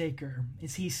Undertaker.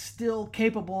 Is he still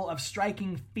capable of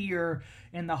striking fear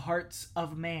in the hearts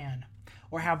of man?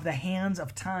 Or have the hands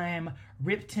of time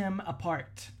ripped him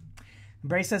apart?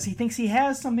 Bray says he thinks he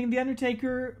has something the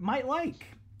Undertaker might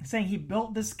like, saying he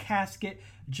built this casket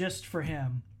just for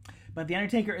him. But the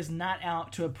Undertaker is not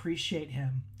out to appreciate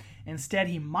him. Instead,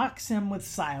 he mocks him with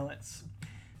silence.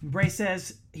 Bray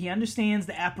says he understands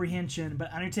the apprehension,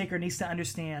 but Undertaker needs to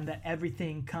understand that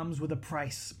everything comes with a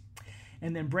price.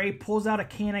 And then Bray pulls out a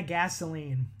can of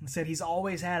gasoline and said he's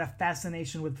always had a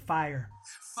fascination with fire.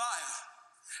 Fire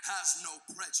has no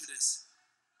prejudice.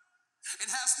 It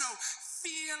has no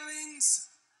feelings.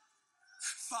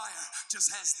 Fire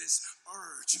just has this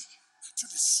urge to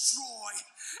destroy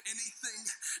anything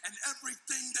and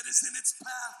everything that is in its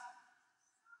path.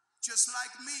 Just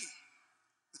like me.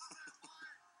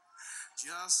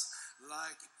 Just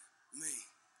like me.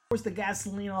 Pours the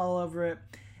gasoline all over it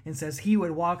and says he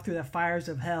would walk through the fires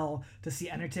of hell to see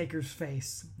Undertaker's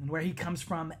face. And where he comes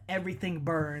from, everything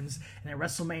burns. And at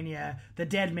WrestleMania, the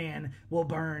dead man will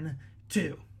burn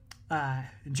too.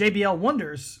 JBL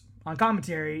wonders on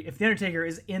commentary if the Undertaker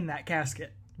is in that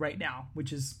casket right now,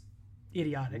 which is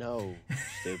idiotic. No,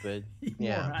 stupid.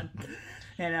 Yeah.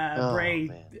 And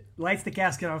Bray lights the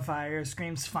casket on fire,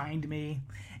 screams, "Find me,"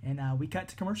 and we cut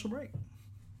to commercial break.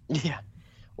 Yeah.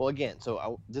 Well, again,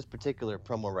 so this particular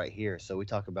promo right here, so we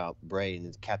talk about Bray and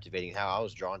it's captivating, how I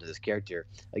was drawn to this character.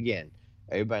 Again,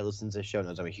 everybody listens to the show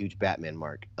knows I'm a huge Batman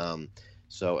mark. And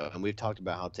we've talked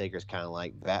about how Taker's kind of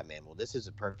like Batman. Well, this is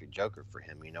a perfect Joker for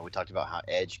him. We talked about how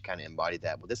Edge kind of embodied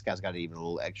that. Well, this guy's got even a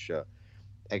little extra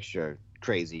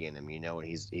crazy in him, and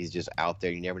he's just out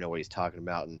there. You never know what he's talking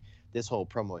about. And this whole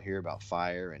promo here about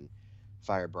fire and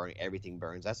fire burning, everything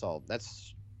burns.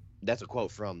 That's that's a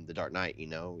quote from The Dark Knight.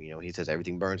 He says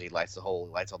everything burns. He lights all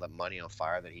that money on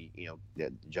fire that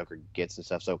that Joker gets and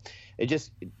stuff. So it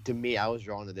just, to me, I was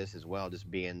drawn to this as well, just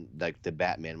being like the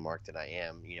Batman mark that I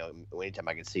am. Anytime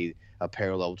I can see a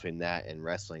parallel between that and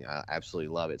wrestling, I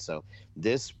absolutely love it. So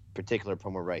this particular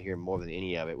promo right here, more than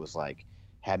any of it, was like,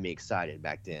 had me excited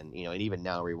back then. And even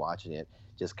now rewatching it,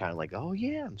 just kind of like, oh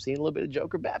yeah, I'm seeing a little bit of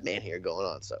Joker Batman here going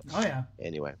on. So oh yeah.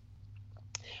 Anyway,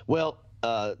 well,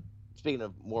 speaking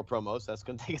of more promos, that's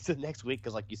going to take us to next week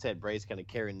because, like you said, Bray's kind of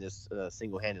carrying this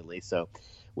single-handedly. So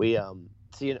we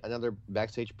see another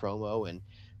backstage promo, and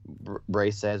Bray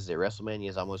says that WrestleMania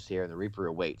is almost here and the Reaper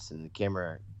awaits, and the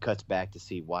camera cuts back to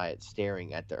see Wyatt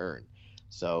staring at the urn.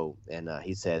 So, and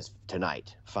he says,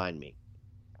 tonight, find me.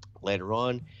 Later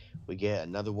on, we get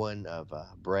another one of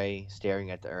Bray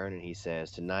staring at the urn, and he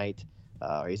says, tonight,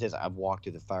 he says, I've walked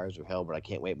through the fires of hell, but I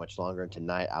can't wait much longer, and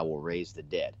tonight I will raise the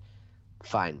dead.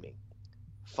 Find me.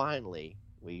 Finally,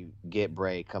 we get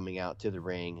Bray coming out to the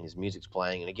ring. His music's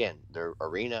playing, and again, the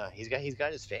arena. He's got his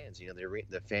fans.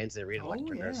 The fans in the arena like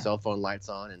turn their cell phone lights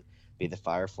on and be the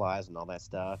fireflies and all that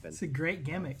stuff. And it's a great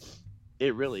gimmick.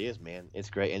 It really is, man.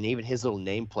 It's great, and even his little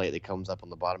nameplate that comes up on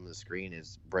the bottom of the screen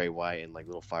is Bray Wyatt and like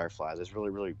little fireflies. It's really,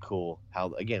 really cool.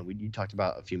 How again, you talked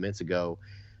about a few minutes ago,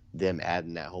 them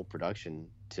adding that whole production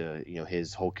to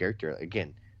his whole character.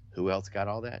 Again, who else got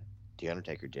all that? The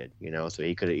Undertaker did. So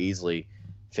he could have easily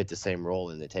fit the same role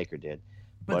in the Taker did.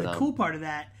 But the cool part of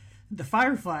that, the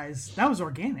fireflies, that was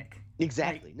organic.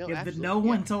 Exactly. No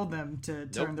one told them to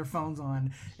turn their phones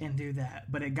on and do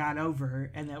that, but it got over,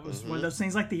 and that was one of those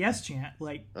things like the Yes Chant.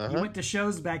 Like you went to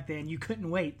shows back then, you couldn't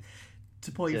wait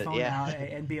to pull your phone out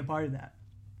and be a part of that.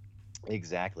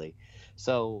 Exactly.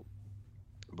 So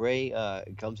Bray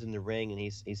comes in the ring and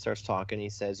he starts talking. He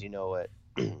says, "You know what?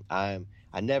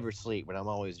 I never sleep, but I'm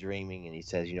always dreaming." And he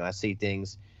says, I see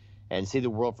things and see the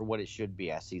world for what it should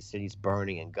be. I see cities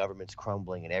burning and governments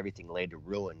crumbling and everything laid to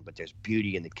ruin, but there's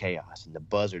beauty in the chaos, and the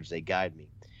buzzards, they guide me.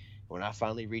 When I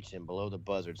finally reach them, below the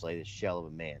buzzards lay the shell of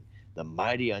a man, the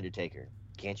mighty Undertaker.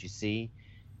 Can't you see?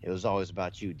 It was always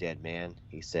about you, dead man.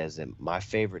 He says that my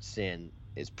favorite sin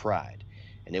is pride,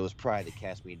 and it was pride that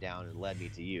cast me down and led me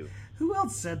to you. Who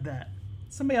else said that?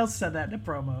 Somebody else said that in a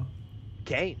promo.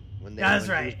 Kane. That's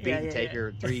right. He was beating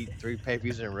Taker three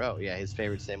pay-per-views in a row. Yeah, his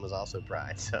favorite sin was also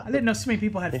pride. So I didn't know so many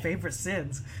people had favorite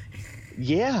sins.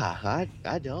 Yeah,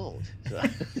 I don't. So,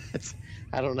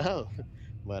 I don't know,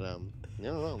 but I don't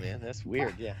know, man. That's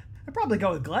weird. Yeah, I'd probably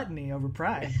go with gluttony over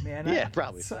pride, man. Yeah,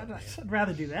 probably. So I'd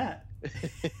rather do that.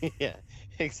 Yeah,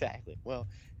 exactly. Well,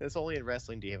 it's only in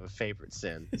wrestling do you have a favorite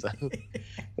sin. So.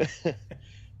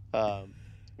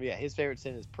 Yeah, his favorite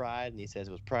sin is pride, and he says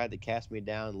it was pride that cast me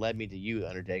down and led me to you,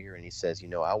 Undertaker. And he says,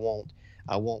 I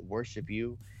won't worship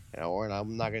you, and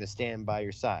I'm not going to stand by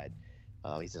your side.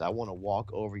 He says, I want to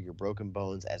walk over your broken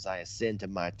bones as I ascend to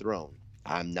my throne.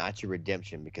 I'm not your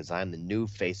redemption because I'm the new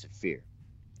face of fear.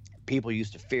 People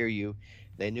used to fear you.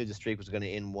 They knew the streak was going to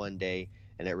end one day,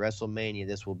 and at WrestleMania,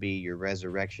 this will be your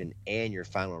resurrection and your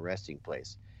final resting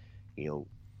place.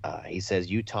 He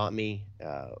says, you taunt me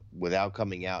without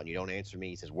coming out, and you don't answer me.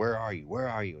 He says, where are you? Where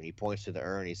are you? And he points to the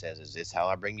urn. He says, is this how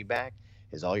I bring you back?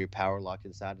 Is all your power locked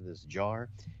inside of this jar?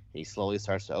 And he slowly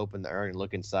starts to open the urn and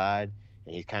look inside,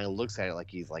 and he kind of looks at it like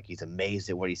he's amazed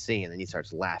at what he's seeing, and he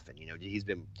starts laughing.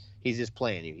 He's just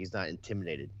playing. He's not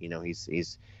intimidated.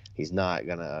 He's not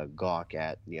gonna gawk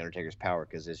at the Undertaker's power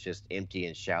because it's just empty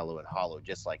and shallow and hollow,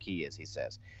 just like he is. He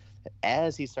says,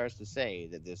 as he starts to say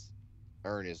that this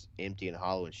urn is empty and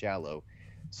hollow and shallow,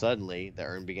 suddenly the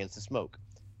urn begins to smoke.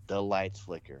 The lights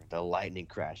flicker, the lightning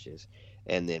crashes,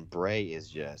 and then Bray is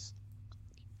just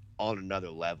on another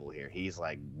level here. He's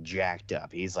like jacked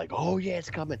up. He's like, oh yeah,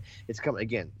 it's coming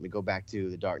again. We go back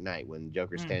to The Dark Knight when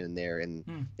Joker's standing there in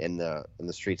the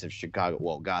streets of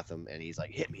Chicago, Gotham, and he's like,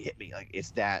 hit me. Like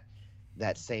it's that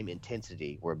same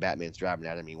intensity where Batman's driving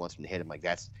at him and he wants him to hit him. Like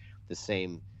that's the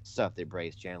same stuff that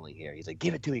Bray's channeling here. He's like,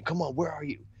 give it to me, come on, where are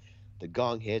you? The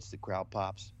gong hits, the crowd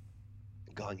pops.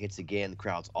 The gong hits again, the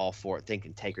crowd's all for it,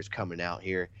 thinking Taker's coming out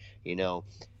here,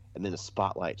 and then the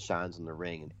spotlight shines on the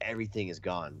ring, and everything is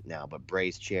gone now, but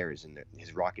Bray's chair is in there,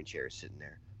 his rocking chair is sitting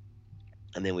there.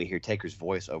 And then we hear Taker's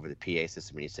voice over the PA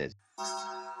system, and he says,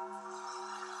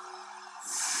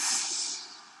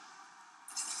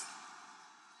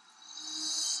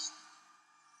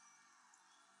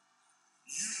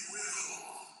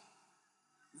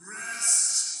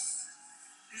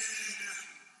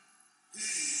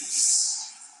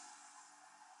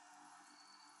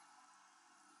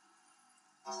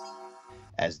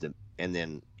 and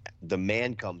then the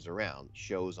man comes around,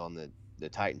 shows on the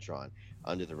Titantron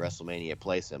under the WrestleMania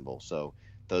play symbol. So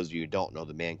those of you who don't know,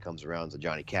 the Man Comes Around is a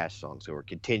Johnny Cash song. So we're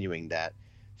continuing that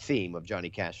theme of Johnny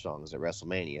Cash songs at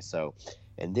WrestleMania. So,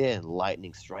 and then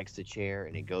lightning strikes the chair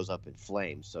and it goes up in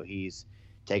flames. So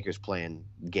Taker's playing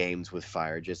games with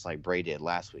fire just like Bray did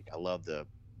last week. I love the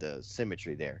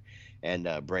symmetry there. And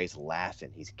Bray's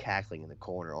laughing. He's cackling in the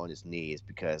corner on his knees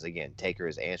because, again, Taker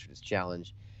has answered his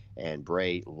challenge, and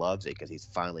Bray loves it because he's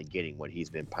finally getting what he's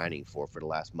been pining for the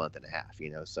last month and a half,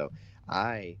 So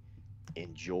I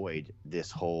enjoyed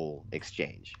this whole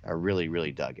exchange. I really,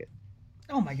 really dug it.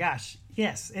 Oh my gosh,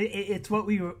 yes. It's what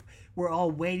we were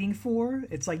all waiting for.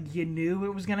 It's like you knew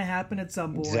it was going to happen at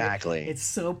some point. Exactly. It's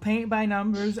so paint by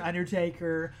numbers,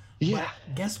 Undertaker. Yeah.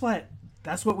 But guess what?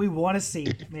 That's what we want to see,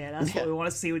 man. That's what we want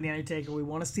to see with The Undertaker. We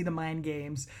want to see the mind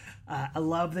games. I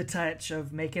love the touch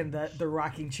of making the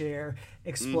rocking chair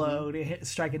explode,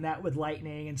 striking that with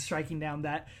lightning, and striking down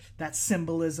that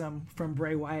symbolism from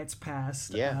Bray Wyatt's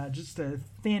past. Yeah. Just a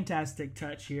fantastic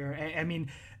touch here. I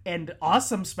mean, and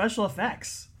awesome special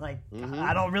effects. Like,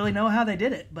 I don't really know how they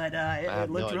did it, but it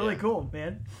looked really cool,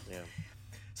 man. Yeah.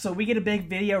 So we get a big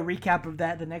video recap of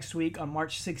that the next week on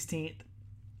March 16th.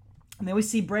 And then we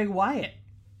see Bray Wyatt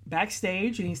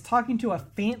backstage, and he's talking to a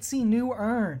fancy new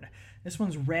urn. This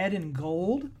one's red and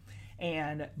gold.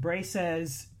 And Bray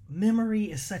says, "Memory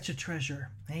is such a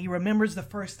treasure." And he remembers the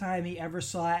first time he ever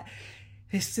saw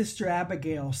his sister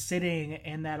Abigail sitting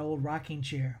in that old rocking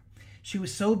chair. She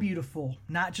was so beautiful,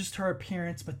 not just her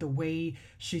appearance, but the way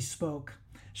she spoke.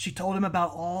 She told him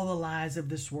about all the lies of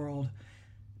this world.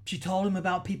 She told him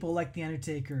about people like The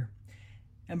Undertaker.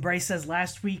 And Bray says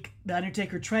last week, The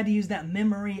Undertaker tried to use that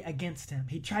memory against him.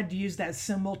 He tried to use that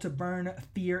symbol to burn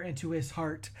fear into his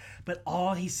heart. But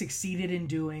all he succeeded in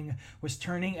doing was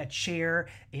turning a chair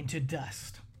into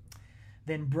dust.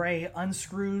 Then Bray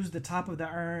unscrews the top of the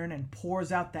urn and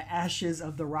pours out the ashes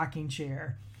of the rocking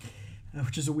chair,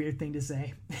 which is a weird thing to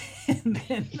say. And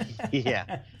then,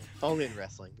 yeah, only in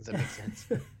wrestling. Does that make sense?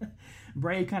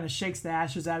 Bray kind of shakes the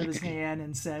ashes out of his hand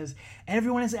and says,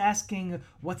 "Everyone is asking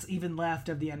what's even left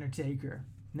of The Undertaker."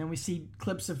 And then we see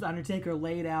clips of Undertaker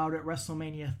laid out at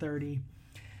WrestleMania 30.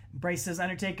 Bray says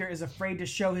Undertaker is afraid to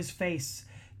show his face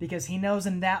because he knows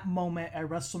in that moment at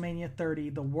WrestleMania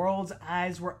 30, the world's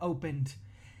eyes were opened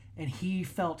and he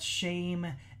felt shame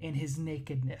in his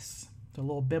nakedness. It's a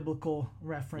little biblical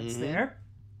reference there.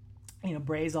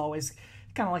 Bray's always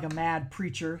kind of like a mad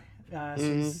preacher. So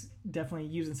he's definitely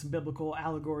using some biblical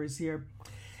allegories here.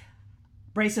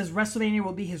 Bray says WrestleMania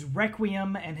will be his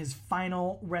requiem and his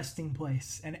final resting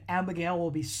place. And Abigail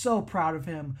will be so proud of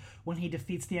him when he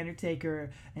defeats The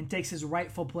Undertaker and takes his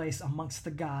rightful place amongst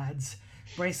the gods.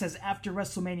 Bray says after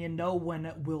WrestleMania, no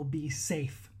one will be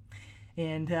safe.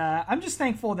 And I'm just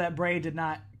thankful that Bray did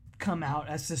not come out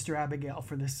as Sister Abigail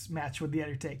for this match with The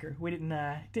Undertaker. We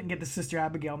didn't get the Sister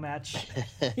Abigail match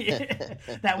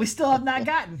that we still have not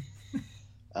gotten.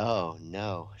 Oh,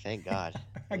 no. Thank God.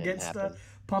 Against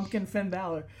Pumpkin Finn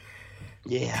Balor.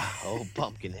 Yeah. Oh,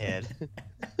 Pumpkinhead.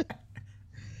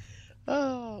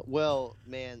 Oh, well,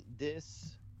 man,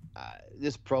 this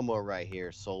promo right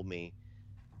here sold me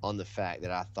on the fact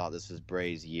that I thought this was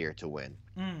Bray's year to win.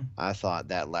 I thought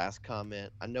that last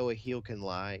comment, I know a heel can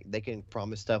lie. They can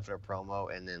promise stuff in a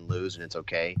promo and then lose, and it's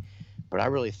okay. But I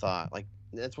really thought,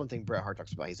 that's one thing Bret Hart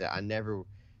talks about. He said,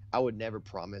 I would never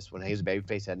promise when he was a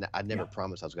babyface. I'd never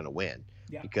promise I was going to win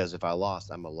because if I lost,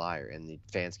 I'm a liar, and the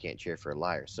fans can't cheer for a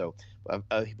liar. So, but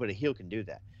a heel can do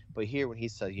that. But here, when he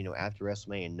said, after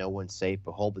WrestleMania, no one's safe,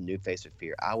 behold the new face of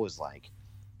fear, I was like,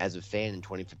 as a fan in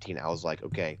 2015, I was like,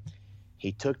 okay,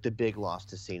 he took the big loss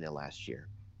to Cena last year.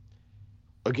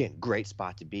 Again, great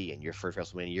spot to be in. Your first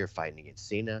WrestleMania, you're fighting against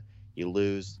Cena. You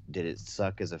lose. Did it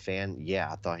suck as a fan?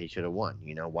 Yeah, I thought he should have won.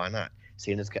 Why not?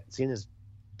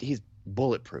 He's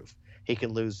bulletproof. He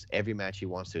can lose every match he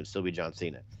wants to and still be John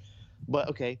Cena. But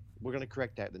okay, we're going to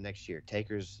correct that the next year.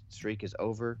 Taker's streak is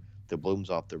over. The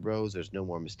bloom's off the rose. There's no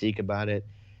more mystique about it.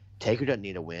 Taker doesn't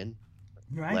need a win.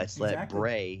 Right, Let's let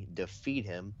Bray defeat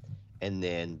him and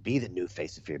then be the new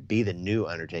face of fear, be the new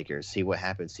Undertaker, see what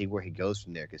happens, see where he goes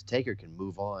from there, because Taker can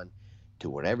move on to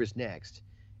whatever's next,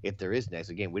 if there is next.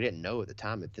 Again, we didn't know at the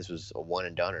time if this was a one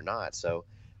and done or not, so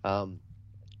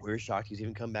we were shocked he's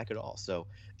even come back at all. So,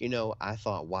 I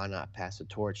thought, why not pass the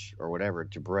torch or whatever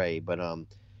to Bray, but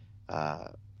I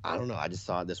don't know, I just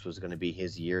thought this was going to be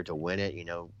his year to win it,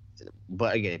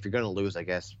 but again, if you're going to lose, I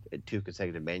guess, at 2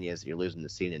 consecutive Manias, you're losing to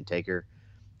Cena and Taker,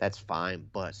 that's fine,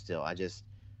 but still, I just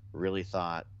really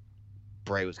thought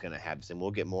Bray was going to have this, and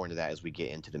we'll get more into that as we get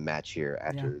into the match here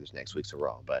after this next week's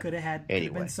Raw. But could have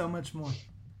been so much more.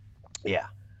 Yeah.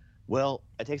 Well,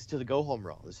 it takes us to the Go Home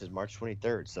Raw. This is March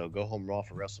 23rd, so Go Home Raw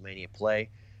for WrestleMania Play.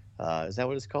 Is that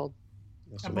what it's called?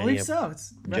 I believe so.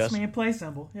 It's WrestleMania play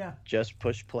symbol. Yeah. Just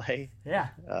push play. Yeah.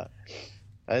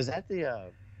 Is that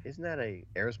isn't that a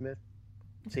Aerosmith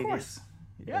CD? Of course.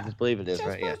 Yeah. I just believe it is, just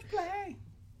right? Yeah. push play.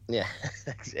 Yeah,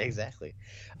 exactly.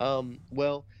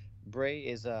 Well, Bray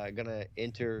is going to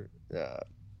enter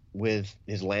with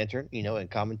his lantern,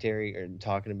 and commentary and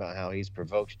talking about how he's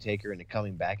provoked Taker into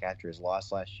coming back after his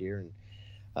loss last year.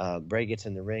 And Bray gets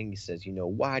in the ring. He says,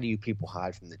 why do you people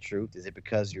hide from the truth? Is it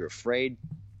because you're afraid?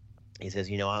 He says,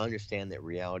 I understand that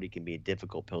reality can be a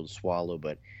difficult pill to swallow,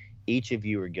 but each of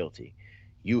you are guilty.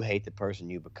 You hate the person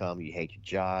you become. You hate your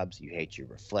jobs. You hate your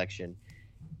reflection.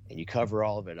 And you cover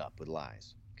all of it up with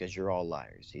lies because you're all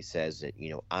liars. He says that,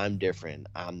 I'm different.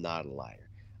 I'm not a liar.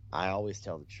 I always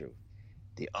tell the truth.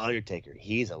 The Undertaker,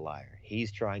 he's a liar.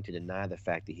 He's trying to deny the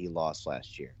fact that he lost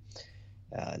last year.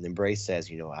 And then Bray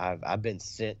says, I've been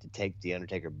sent to take the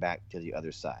Undertaker back to the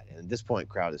other side. And at this point,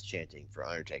 crowd is chanting for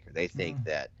Undertaker. They think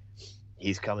that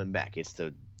he's coming back. It's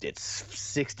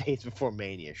 6 days before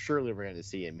Mania. Surely we're going to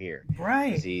see him here.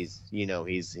 Right. He's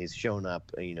shown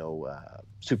up,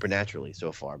 supernaturally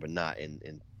so far, but not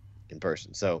in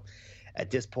person. So at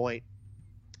this point,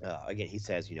 again, he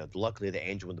says, luckily the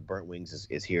angel with the burnt wings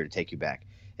is here to take you back.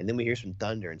 And then we hear some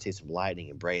thunder and see some lightning,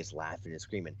 and Bray is laughing and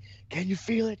screaming, "Can you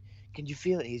feel it? Can you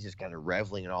feel it?" He's just kind of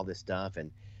reveling in all this stuff.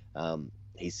 And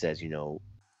he says, I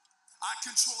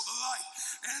control the light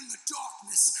and the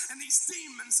darkness, and these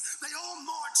demons, they all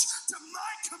march to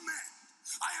my command.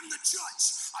 I am the judge.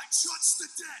 I judge the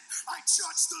dead. I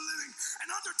judge the living. And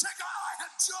Undertaker, I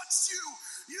have judged you.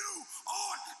 You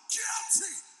are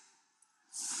guilty.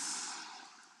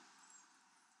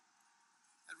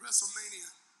 At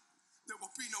WrestleMania, there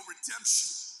will be no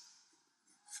redemption.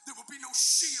 There will be no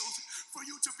shield for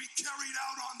you to be carried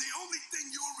out on. The only thing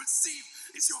you will receive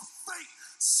is your fate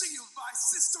sealed by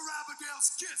Sister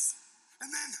Abigail's kiss. And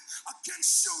then,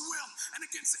 against your will and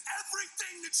against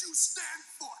everything that you stand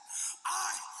for,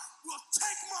 I will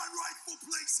take my rightful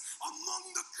place among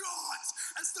the gods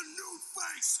as the new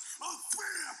face of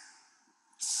fear.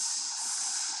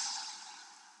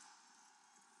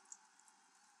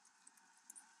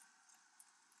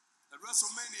 At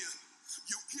WrestleMania,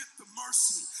 you get the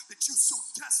mercy that you so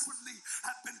desperately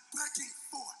have been begging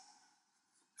for.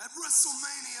 At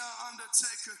WrestleMania,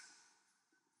 Undertaker,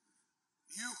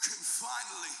 you can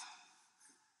finally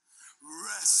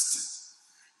rest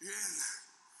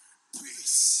in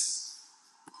peace.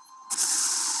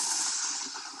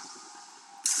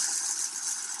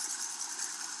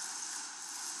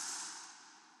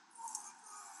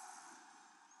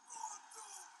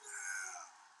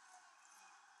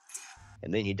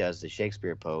 and then he does the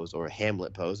Shakespeare pose, or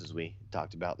Hamlet pose, as we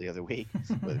talked about the other week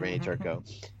with Randy Turco.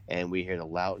 And we hear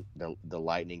the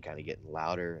lightning kind of getting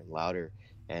louder and louder.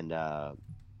 And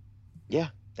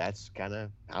that's kind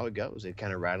of how it goes. It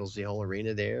kind of rattles the whole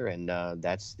arena there, and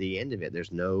that's the end of it.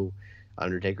 There's no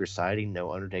Undertaker sighting,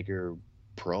 no Undertaker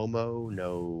promo,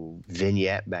 no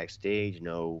vignette backstage,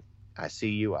 no "I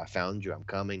see you, I found you, I'm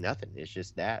coming," nothing. It's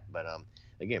just that. But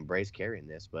again, Bray's carrying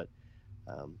this. But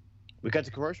we cut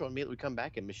to commercial, and immediately we come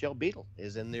back, and Michelle Beadle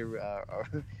is in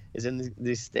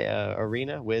this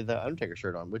arena with Undertaker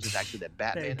shirt on, which is actually that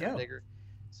Batman Undertaker.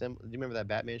 Do you remember that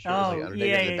Batman shirt? Oh, like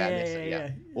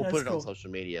yeah. We'll That's put it cool on social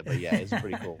media, but yeah, it's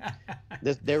pretty cool.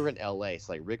 They were in LA,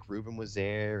 so like Rick Rubin was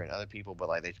there and other people, but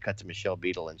like they cut to Michelle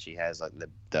Beadle, and she has like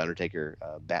the Undertaker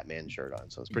Batman shirt on,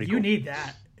 so it's pretty cool. You need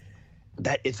that.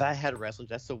 That if I had a wrestling,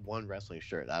 that's the one wrestling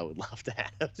shirt I would love to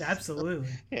have. Absolutely.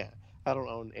 Yeah, I don't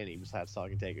own any besides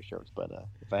Talking Taker shirts, but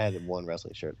if I had one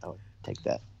wrestling shirt, I would take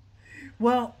that.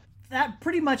 Well, that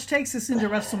pretty much takes us into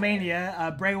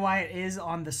WrestleMania. Bray Wyatt is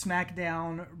on the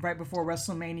SmackDown right before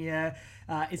WrestleMania.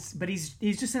 But he's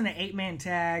just in an 8-man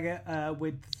tag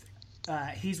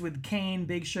he's with Kane,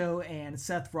 Big Show, and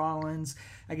Seth Rollins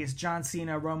against John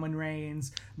Cena, Roman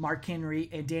Reigns, Mark Henry,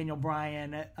 and Daniel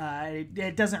Bryan.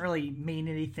 It doesn't really mean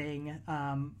anything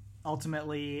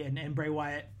ultimately, and Bray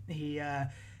Wyatt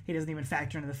he doesn't even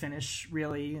factor into the finish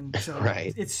really, and so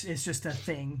right. it's just a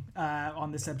thing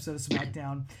on this episode of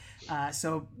SmackDown.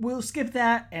 So we'll skip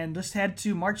that and just head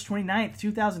to March 29th,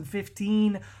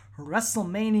 2015,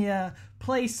 WrestleMania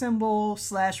play symbol /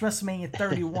 WrestleMania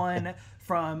 31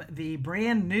 from the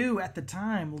brand new at the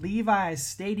time Levi's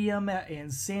Stadium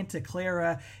in Santa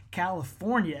Clara,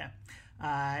 California,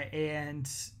 and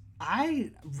I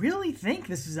really think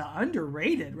this is an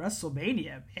underrated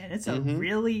WrestleMania, and it's a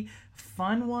really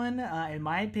fun one, in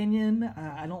my opinion.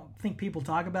 I don't think people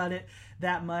talk about it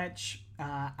that much.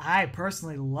 I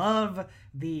personally love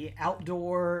the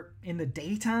outdoor in the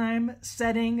daytime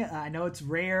setting. I know it's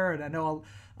rare, and I know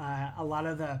a lot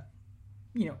of the,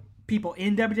 people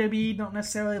in WWE don't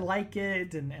necessarily like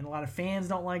it, and a lot of fans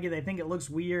don't like it. They think it looks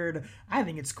weird. I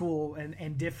think it's cool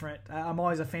and different. I'm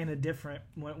always a fan of different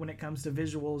when it comes to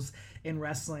visuals in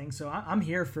wrestling. So I'm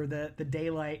here for the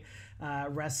daylight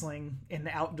wrestling in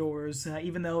the outdoors,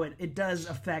 even though it does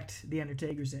affect The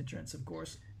Undertaker's entrance, of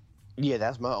course. Yeah,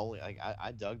 that's my only. Like,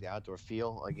 I dug the outdoor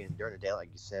feel again during the day, like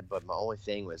you said. But my only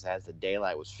thing was, as the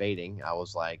daylight was fading, I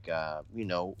was like, we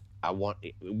know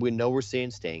we're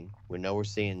seeing Sting, we know we're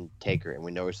seeing Taker, and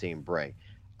we know we're seeing Bray.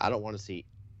 I don't want to see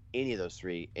any of those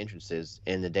three entrances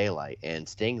in the daylight. And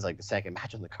Sting's like the second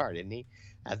match on the card, isn't he?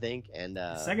 I think, and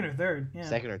second or third, yeah.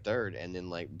 Second or third, and then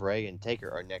like Bray and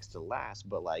Taker are next to last.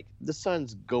 But like the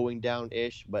sun's going down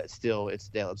ish, but still it's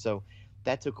daylight. So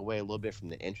that took away a little bit from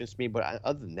the entrance to me, but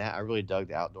other than that, I really dug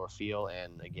the outdoor feel.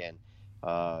 And again,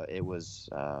 it was,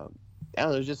 I don't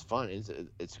know, it was just fun.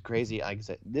 It's crazy. Like I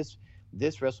said, this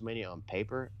WrestleMania on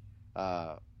paper,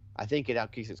 I think it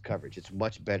outkeeps its coverage. It's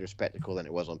much better spectacle than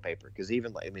it was on paper. Because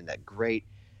even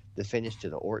the finish to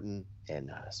the Orton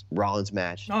and Rollins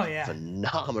match. Oh yeah,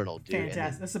 phenomenal, dude.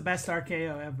 Fantastic. That's the best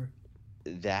RKO ever.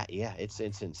 It's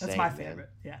insane. That's my favorite.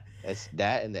 Man. Yeah, it's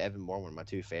that and the Evan Bourne one of my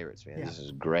two favorites, man. Yeah. This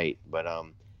is great. But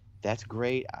that's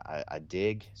great. I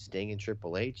dig Sting and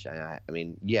Triple H. I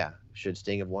mean, yeah, should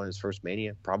Sting have won his first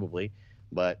Mania? Probably,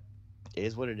 but it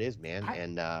is what it is, man.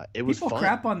 And it was fun. People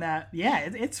crap on that. Yeah,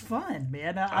 it's fun,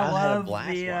 man. I love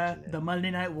the Monday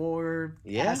Night War,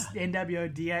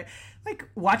 NWO. Like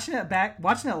watching it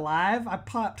live, I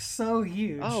popped so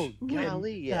huge. Oh,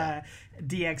 golly, yeah.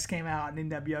 DX came out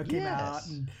and NWO came out,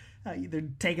 and they're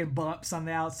taking bumps on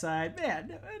the outside.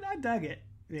 Man, I dug it,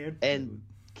 dude. And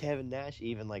Kevin Nash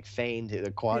even like feigned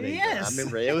the quad. Yes. I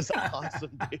remember it was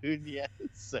awesome, dude. Yeah,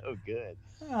 it's so good.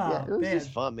 Oh, yeah, it was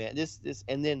just fun, man. This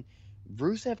and then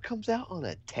Rusev comes out on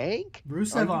a tank.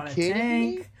 Rusev on a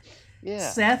tank. Me? Yeah.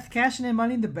 Seth cashing in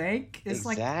Money in the Bank. It's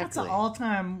exactly. like that's an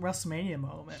all-time WrestleMania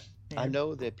moment. Man. I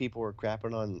know that people were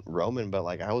crapping on Roman, but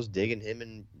like I was digging him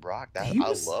and Brock. I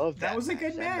love that. That was a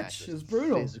good match. It was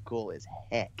brutal. Physical as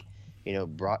heck. You know,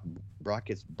 Brock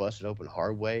gets busted open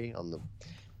hard way on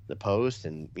the post,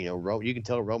 and you know, you can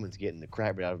tell Roman's getting the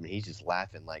crap out of him. And he's just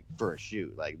laughing like for a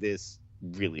shoot. Like this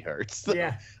really hurts. So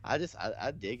yeah. I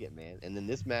dig it, man. And then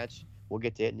this match, we'll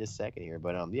get to it in just a second here,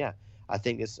 but yeah, I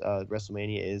think this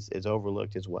WrestleMania is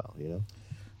overlooked as well. You know.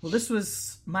 Well, this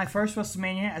was my first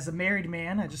WrestleMania as a married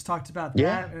man. I just talked about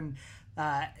that. And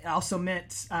it also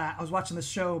meant I was watching the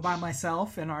show by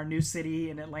myself in our new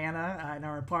city in Atlanta, in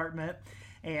our apartment.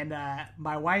 And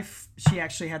my wife, she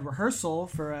actually had rehearsal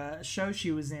for a show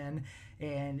she was in.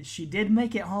 And she did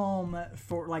make it home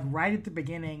for like right at the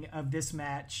beginning of this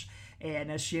match.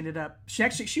 And she ended up,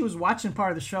 she was watching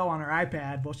part of the show on her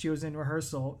iPad while she was in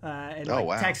rehearsal, and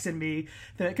texted me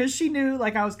because she knew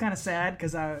like I was kind of sad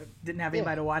because I didn't have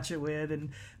anybody to watch it with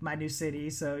in my new city.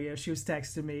 So yeah, she was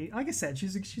texting me. Like I said,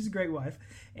 she's a great wife,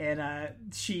 and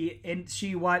she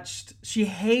She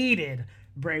hated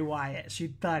Bray Wyatt. She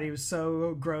thought he was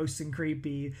so gross and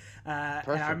creepy. And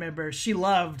I remember she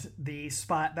loved the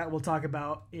spot that we'll talk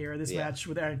about here, this match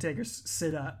with Undertaker's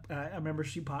sit up. I remember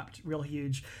she popped real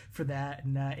huge for that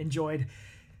and enjoyed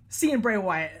seeing Bray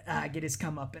Wyatt get his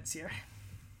comeuppance here.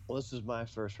 Well, this was my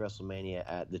first WrestleMania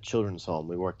at the Children's Home.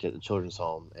 We worked at the Children's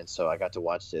Home, and so I got to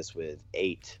watch this with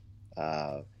 8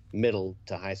 middle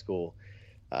to high school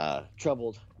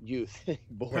troubled youth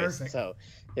boys. Perfect. So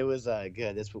it was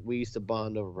good. That's what we used to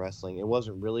bond over wrestling. It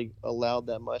wasn't really allowed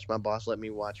that much. My boss let me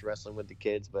watch wrestling with the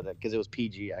kids, but because it was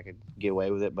PG, I could get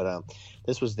away with it. But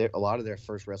this was a lot of their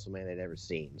first WrestleMania they'd ever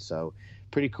seen. So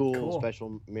pretty cool.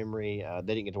 Special memory.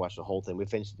 They didn't get to watch the whole thing. We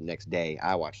finished the next day.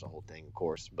 I watched the whole thing, of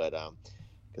course, but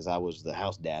because I was the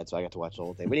house dad, so I got to watch the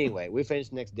whole thing. But anyway, we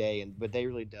finished the next day, but they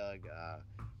really dug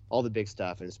all the big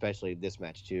stuff, and especially this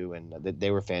match too. And they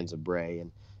were fans of Bray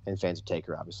and fans of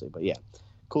Taker, obviously. But yeah,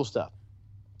 cool stuff.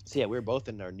 So yeah, we were both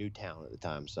in our new town at the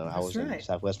time. So I was in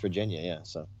Southwest Virginia. Yeah.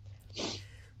 So.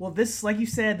 Well, this, like you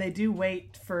said, they do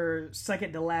wait for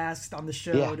second to last on the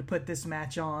show to put this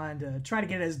match on to try to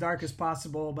get it as dark as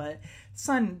possible. But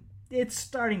sun, it's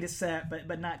starting to set,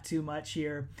 but not too much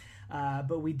here.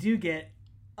 But we do get,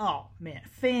 oh man,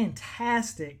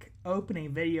 fantastic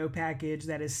opening video package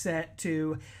that is set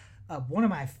to one of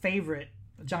my favorite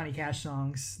Johnny Cash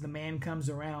songs, "The Man Comes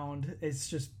Around." It's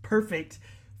just perfect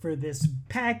for this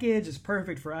package. It's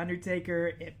perfect for Undertaker.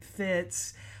 It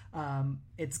fits.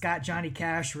 It's got Johnny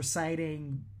Cash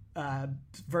reciting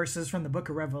verses from the Book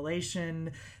of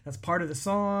Revelation. That's part of the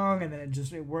song, and then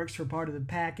it works for part of the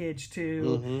package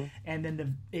too. Mm-hmm. And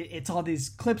then it's all these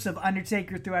clips of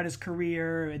Undertaker throughout his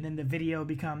career, and then the video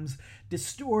becomes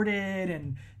distorted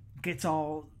and gets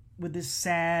all with this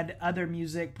sad other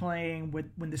music playing.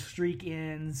 When the streak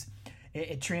ends,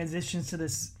 it transitions to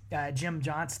this Jim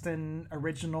Johnston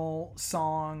original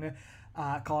song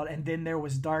called "And Then There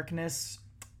Was Darkness."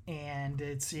 And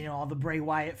it's, you know, all the Bray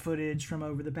Wyatt footage from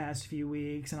over the past few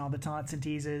weeks and all the taunts and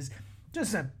teases.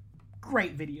 Just a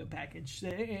great video package.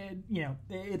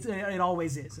 It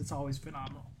always is. It's always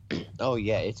phenomenal. Oh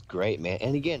yeah, it's great, man.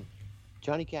 And again,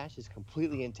 Johnny Cash is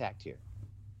completely intact here.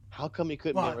 How come he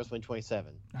couldn't be at WrestleMania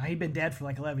 27? He'd been dead for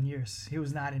like 11 years. He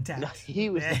was not intact. No, he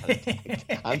was not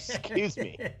intact. Excuse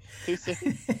me.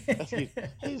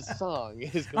 His song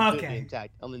is completely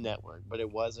intact on the network, but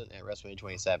it wasn't at WrestleMania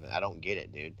 27. I don't get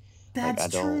it, dude.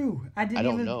 That's true. I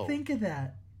didn't even think of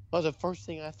that. That was the first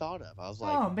thing I thought of. I was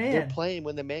like, oh, man. They're playing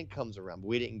when the man comes around, but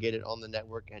we didn't get it on the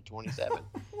network at 27.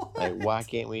 Like, why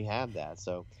can't we have that?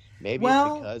 So maybe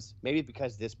it's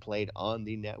because this played on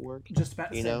the network. Just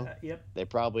about to say that. Yep. They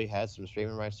probably had some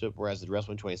streaming rights to it, whereas the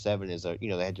WrestleMania 27 is they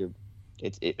had to.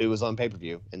 It was on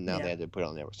pay-per-view, and now they had to put it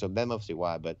on the network. So that must be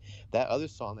why. But that other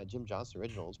song, that Jim Johnston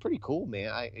original, is pretty cool, man.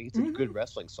 It's a good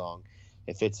wrestling song.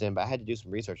 It fits in, but I had to do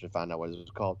some research to find out what it was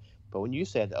called. But when you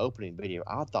said the opening video,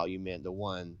 I thought you meant the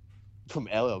one from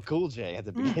LL Cool J at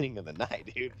the beginning of the night,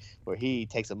 dude, where he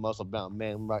takes a muscle-bound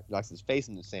man, rocks his face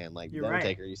in the sand, like the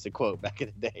Undertaker used to quote back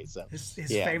in the day. So his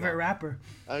favorite rapper.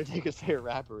 Undertaker's favorite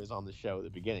rapper is on the show at the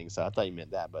beginning, so I thought you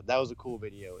meant that. But that was a cool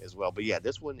video as well. But yeah,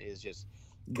 this one is just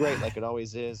great, like it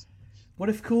always is. What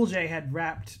if Cool J had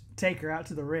rapped Taker out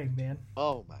to the ring, man?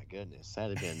 Oh my goodness,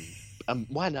 that'd have been.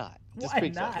 Why not?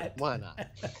 Why not? Why not?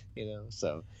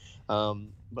 So.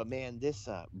 But man, this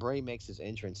Bray makes his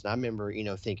entrance, and I remember,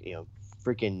 thinking,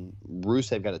 freaking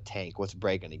Rusev got a tank. What's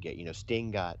Bray gonna get?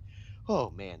 Sting got.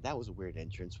 Oh man, that was a weird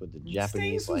entrance with the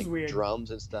Japanese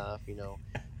drums and stuff.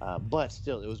 But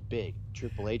still, it was big.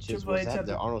 Triple H's was that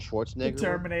the Arnold Schwarzenegger? The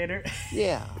Terminator.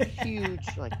 Yeah, huge,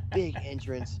 big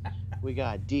entrance. We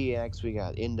got DX, we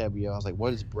got NWO. I was like,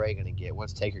 what is Bray gonna get?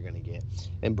 What's Taker gonna get?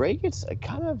 And Bray gets a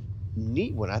kind of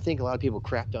neat one. I think a lot of people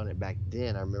crapped on it back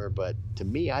then, I remember, but to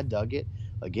me, I dug it.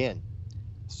 Again,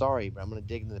 sorry, but I'm going to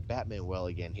dig into the Batman well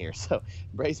again here. So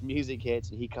Bray's music hits,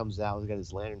 and he comes out. He's got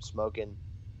his lantern smoking,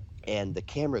 and the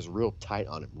camera's real tight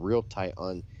on him, real tight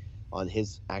on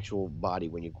his actual body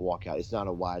when you walk out. It's not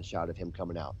a wide shot of him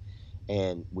coming out.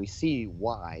 And we see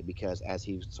why, because as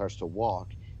he starts to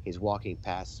walk, he's walking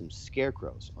past some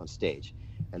scarecrows on stage.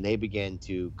 And they begin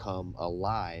to come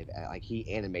alive. Like, he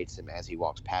animates them as he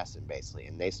walks past them, basically.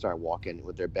 And they start walking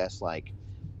with their best,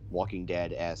 Walking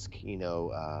Dead-esque,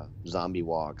 zombie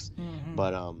walks. Mm-hmm.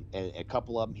 But and a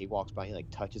couple of them, he walks by, he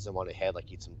touches them on the head like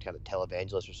he's some kind of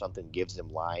televangelist or something, gives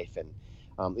them life. And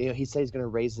he says he's going to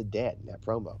raise the dead in that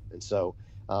promo. And so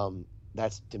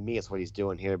that's, to me, it's what he's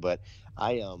doing here. But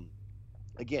I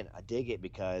dig it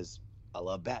because I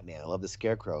love Batman. I love the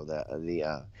Scarecrow,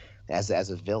 as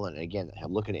a villain. And again,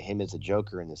 I'm looking at him as a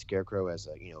Joker and the Scarecrow as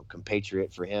a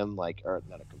compatriot for him, or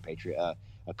not a compatriot,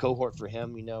 a cohort for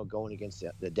him. Going against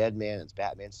the Dead Man. It's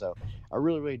Batman. So I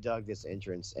really, really dug this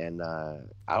entrance, and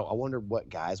I wonder what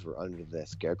guys were under the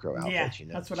Scarecrow outfit. Yeah,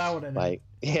 that's what I would have done.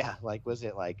 Was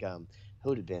it who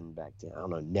would have been back then? I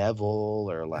don't know, Neville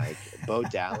or Bo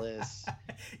Dallas.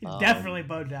 Definitely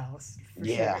Bo Dallas.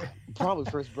 Yeah, sure. Probably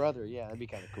for his brother. Yeah, that'd be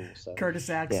kind of cool. So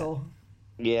Curtis Axel.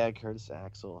 Yeah, Curtis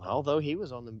Axel. Although he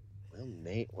was on the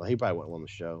he probably wouldn't won the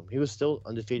show. He was still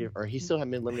undefeated, or he still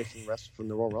hadn't been eliminated from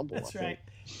the Royal Rumble. That's right.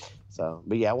 So,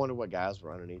 but yeah, I wonder what guys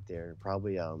were underneath there.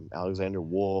 Probably Alexander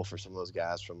Wolf or some of those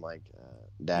guys from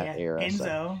that era.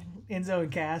 Enzo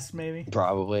and Cass, maybe.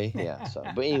 Probably, yeah. So,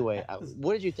 but anyway,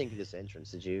 what did you think of this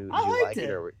entrance? Did you like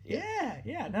it?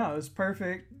 Yeah. No, it was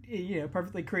perfect.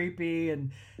 Perfectly creepy.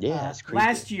 And it's creepy.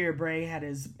 Last year, Bray had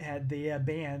the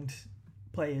band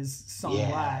play his song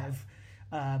live.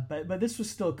 But this was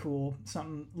still cool.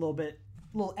 Something a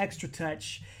little extra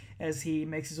touch as he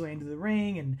makes his way into the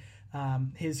ring, and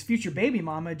his future baby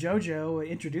mama JoJo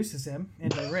introduces him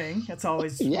into the ring. That's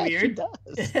always weird. She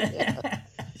does. Yeah.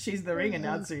 She's the ring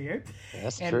announcer here.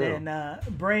 That's true. And then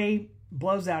Bray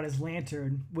blows out his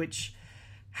lantern, which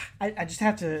I just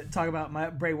have to talk about my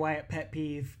Bray Wyatt pet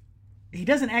peeve. He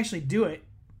doesn't actually do it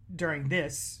during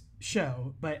this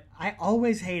show, but I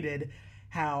always hated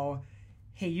how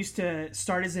he used to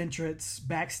start his entrance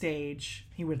backstage.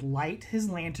 He would light his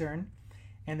lantern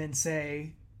and then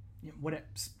say,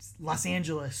 Los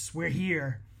Angeles, we're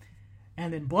here.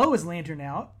 And then blow his lantern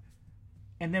out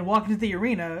and then walk into the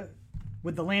arena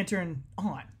with the lantern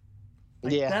on.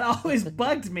 That always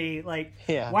bugged me.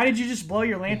 Why did you just blow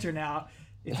your lantern out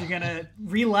if you're going to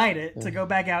relight it to go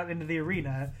back out into the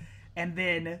arena? And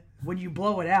then when you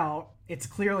blow it out, it's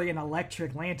clearly an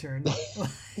electric lantern.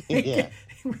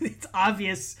 It's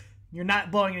obvious You're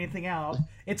not blowing anything out.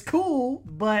 It's cool,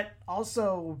 but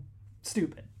also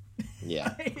stupid.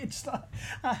 Yeah. It's not,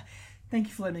 thank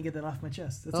you for letting me get that off my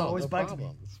chest. It's Oh, always no bugged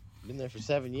problem. It's been there for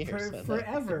 7 years.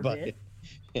 forever, But, man.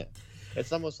 yeah.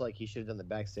 It's almost like he should have done the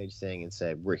backstage thing and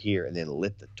said, "We're here," and then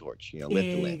lit the torch, lit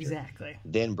the lantern. Exactly.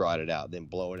 Then brought it out, then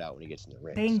blow it out when he gets in the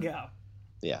ring. Bingo.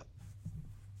 Yeah.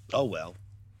 Oh, well.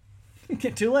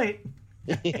 Get too late.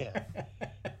 Yeah.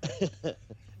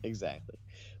 Exactly.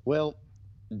 Well,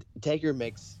 Taker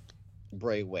makes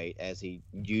Bray wait, as he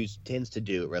tends to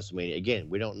do at WrestleMania. Again,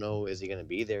 we don't know, is he going to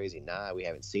be there? Is he not? We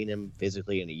haven't seen him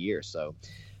physically in a year. So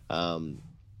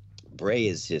Bray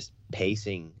is just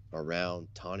pacing around,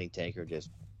 taunting Taker, just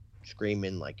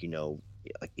screaming like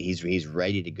he's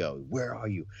ready to go. Where are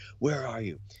you? Where are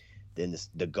you? Then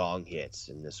the gong hits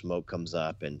and the smoke comes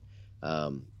up, and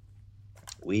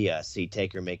we see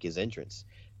Taker make his entrance,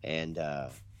 and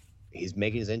he's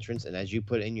making his entrance. And as you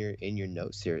put in your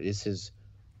notes here, this is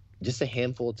just a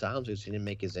handful of times we've seen him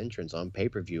make his entrance on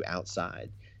pay-per-view outside,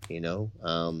 and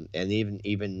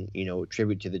even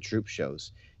tribute to the Troop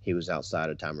shows, he was outside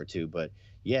a time or two. But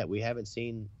yeah, we haven't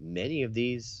seen many of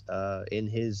these in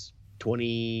his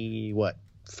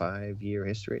 5-year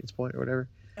history at this point or whatever.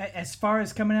 As far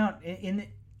as coming out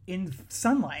in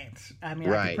sunlight, I mean,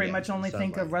 I can pretty much only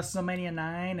think of WrestleMania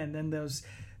 9 and then those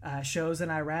shows in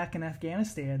Iraq and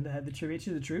Afghanistan, the tribute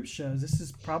to the Troops shows. This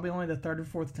is probably only the third or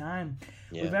fourth time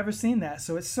we've ever seen that,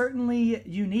 so it's certainly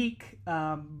unique.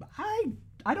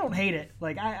 I don't hate it.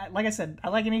 Like I said, I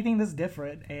like anything that's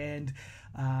different, and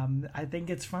I think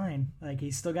it's fine. Like,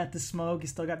 he's still got the smoke,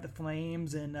 he's still got the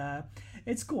flames, and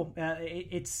it's cool.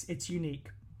 It's unique.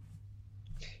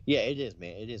 Yeah, it is,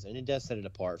 man. It is, and it does set it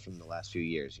apart from the last few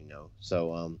years,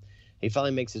 So he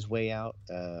finally makes his way out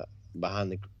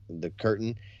behind the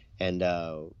curtain, and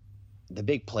the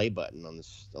big play button on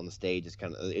the stage is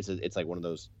kind of it's like one of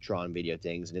those Tron video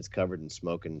things, and it's covered in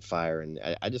smoke and fire, and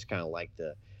I just kind of like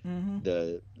the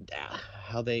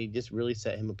how they just really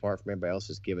set him apart from everybody else,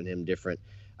 just giving him different.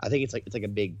 I think it's like a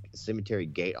big cemetery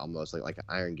gate, almost like an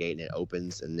iron gate, and it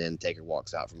opens, and then Taker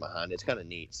walks out from behind. It's kind of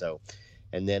neat. So,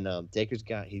 and then Taker's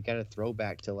got a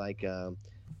throwback to like a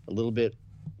little bit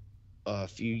a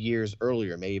few years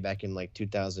earlier, maybe back in like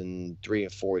 2003 or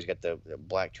 4. He's got the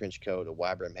black trench coat, a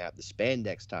wide brim hat, the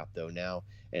spandex top though now,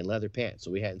 and leather pants.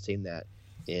 So we hadn't seen that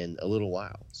in a little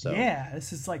while. So yeah,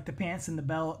 this is like the pants and the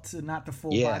belt, not the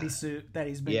full bodysuit that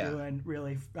he's been doing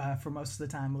really for most of the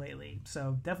time lately.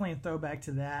 So definitely a throwback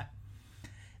to that.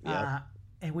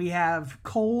 And we have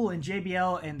Cole and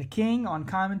JBL and the King on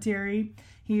commentary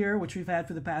here, which we've had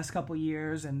for the past couple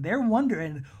years, and they're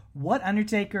wondering, what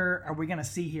Undertaker are we going to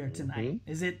see here tonight?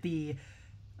 Is it the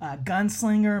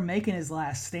gunslinger making his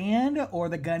last stand, or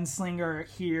the gunslinger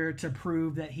here to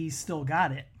prove that he's still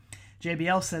got it?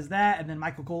 JBL says that, and then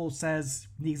Michael Cole says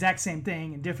the exact same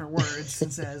thing in different words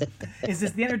and says, is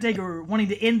this the Undertaker wanting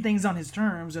to end things on his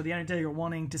terms, or the Undertaker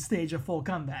wanting to stage a full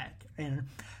comeback? And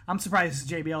I'm surprised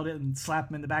JBL didn't slap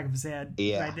him in the back of his head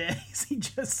right there. He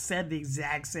just said the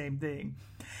exact same thing.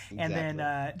 Exactly. And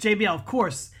then JBL, of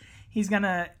course, he's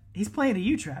playing to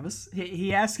you, Travis.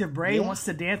 He asked if Bray wants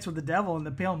to dance with the devil in the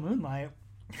pale moonlight.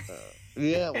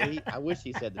 I wish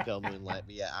he said the pale moonlight,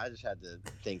 but I just had to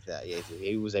think that. Yeah,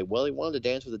 he was he wanted to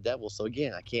dance with the devil. So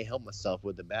again, I can't help myself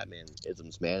with the Batman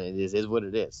isms, man. It is what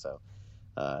it is. So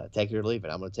take it or leave it.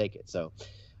 I'm going to take it. So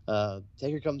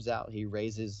Taker comes out. He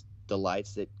raises the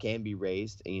lights that can be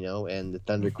raised, and the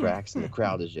thunder cracks, and the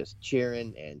crowd is just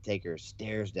cheering. And Taker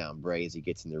stares down Bray as he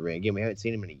gets in the ring. Again, we haven't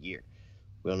seen him in a year.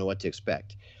 We don't know what to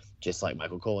expect. Just like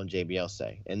Michael Cole and JBL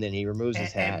say. And then he removes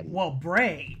his hat.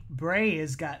 Bray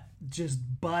has got just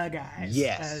bug eyes.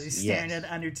 Yes. He's staring at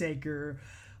Undertaker,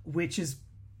 which is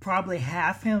probably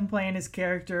half him playing his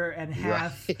character and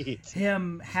half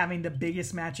him having the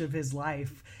biggest match of his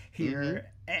life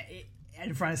here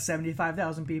in front of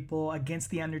 75,000 people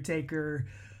against the Undertaker.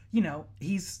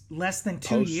 He's less than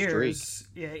 2 years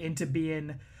into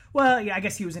being, I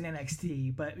guess he was in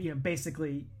NXT, but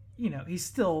basically, he's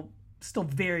still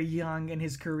very young in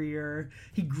his career.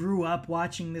 He grew up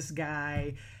watching this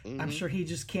guy. I'm sure he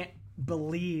just can't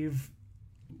believe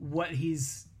where he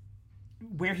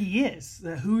is,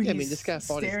 who he's this guy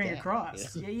staring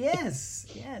across. Yes.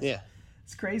 Yeah.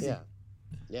 It's crazy.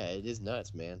 Yeah, it is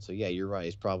nuts, man. So you're right.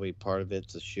 He's probably, part of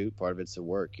it's a shoot, part of it's a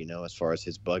work, as far as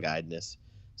his bug-eyedness.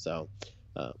 So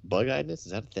bug-eyedness,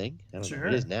 is that a thing? I don't know.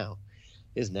 It is now.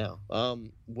 Is now.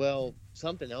 Well,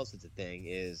 something else that's a thing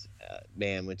is,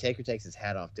 man, when Taker takes his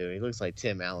hat off, dude, he looks like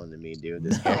Tim Allen to me, dude.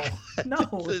 This No,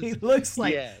 he looks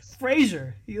like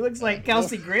Frasier. He looks like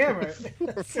Kelsey Grammer.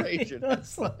 Frasier. He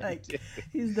looks like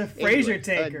he's the Frasier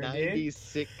Taker, a 90s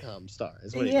sitcom star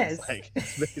is what he looks like.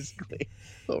 It's basically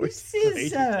this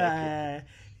is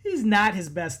he's not his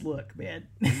best look, man.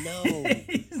 No.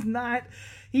 He's not.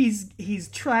 He's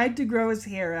tried to grow his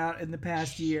hair out in the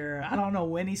past year. I don't know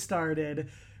when he started,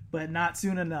 but not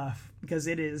soon enough because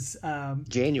it is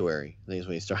January, I think is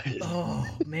when he started. Oh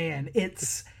man,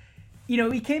 it's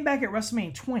he came back at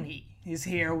WrestleMania 20. His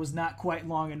hair was not quite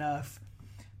long enough,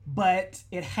 but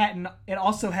it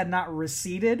also had not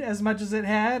receded as much as it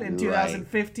had in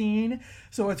 2015. Right.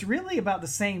 So it's really about the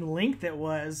same length it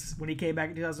was when he came back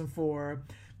in 2004,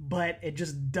 but it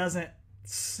just doesn't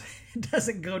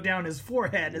go down his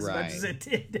forehead as much as it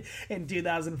did in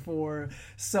 2004.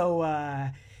 So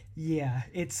yeah,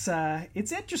 it's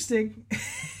interesting.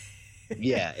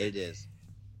 Yeah, it is.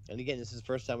 And again, this is the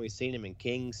first time we've seen him, and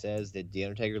King says that The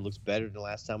Undertaker looks better than the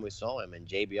last time we saw him, and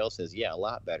JBL says, yeah, a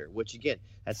lot better, which again,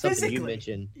 that's something you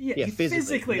mentioned. Yeah,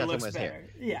 physically looks better.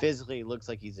 Yeah. Physically looks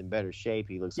like he's in better shape.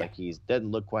 He looks like he doesn't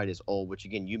look quite as old, which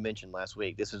again, you mentioned last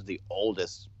week. This is the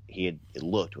oldest he had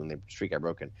looked when the streak got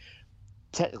broken.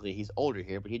 Technically, he's older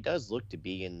here, but he does look to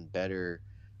be in better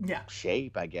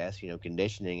shape, I guess,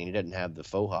 conditioning, and he doesn't have the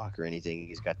faux hawk or anything.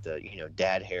 He's got the,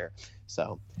 dad hair.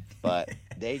 So, but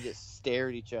they just stare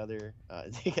at each other.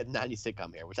 They got 90s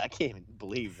sitcom hair, which I can't even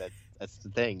believe that's the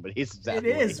thing, but he's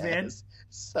exactly what he man. Has.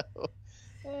 So,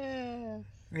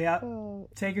 yeah.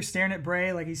 Taker staring at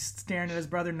Bray like he's staring at his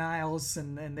brother Niles,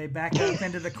 and they back up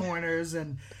into the corners,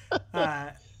 and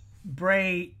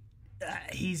Bray...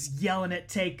 he's yelling at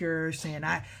Taker, saying,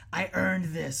 I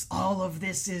earned this. All of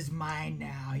this is mine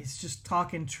now. He's just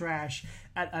talking trash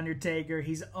at Undertaker.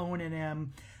 He's owning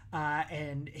him.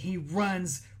 And he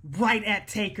runs right at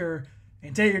Taker,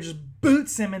 and Taker just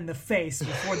boots him in the face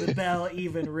before the bell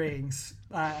even rings.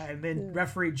 And then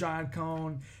referee John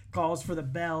Cone calls for the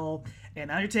bell. And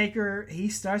Undertaker, he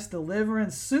starts delivering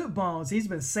soup bones. He's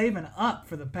been saving up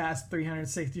for the past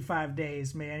 365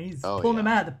 days, man. He's pulling them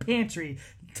out of the pantry,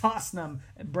 tossing them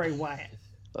at Bray Wyatt.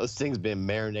 Those things been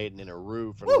marinating in a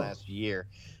roux for the last year.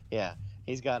 Yeah,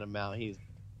 he's got him out. He's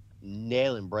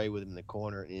nailing Bray with him in the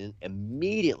corner, and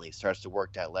immediately starts to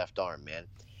work that left arm, man.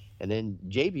 And then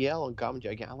JBL on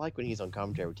commentary, again, I like when he's on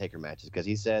commentary with Taker matches because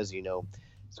he says,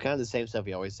 it's kind of the same stuff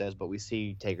he always says, but we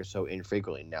see Taker so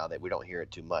infrequently now that we don't hear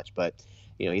it too much. But,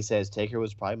 he says Taker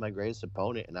was probably my greatest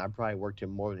opponent, and I probably worked him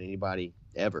more than anybody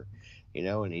ever, and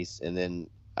then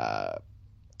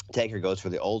Taker goes for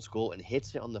the old school and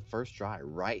hits it on the first try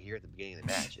right here at the beginning of the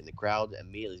match, and the crowd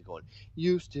immediately is going,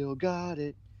 "You still got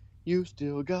it. You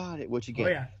still got it," which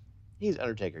again, he's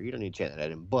Undertaker. You don't need to chant that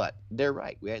at him, but they're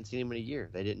right. We hadn't seen him in a year.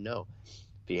 They didn't know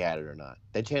if he had it or not.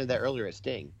 They chanted that earlier at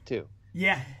Sting too.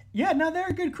 Yeah. No, they're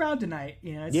a good crowd tonight.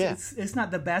 It's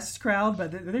not the best crowd,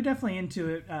 but they're definitely into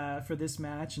it for this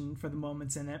match and for the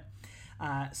moments in it.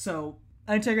 So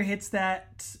Undertaker hits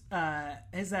that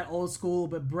old school,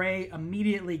 but Bray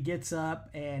immediately gets up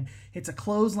and hits a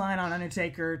clothesline on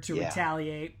Undertaker to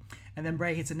retaliate. And then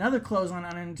Bray hits another clothesline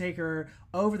on Undertaker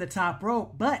over the top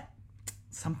rope, but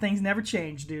some things never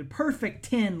change, dude. Perfect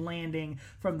 10 landing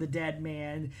from the dead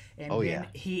man. And then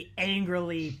he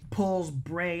angrily pulls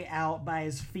Bray out by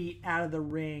his feet out of the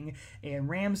ring and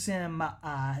rams him.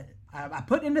 I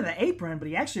put into the apron, but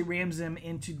he actually rams him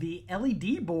into the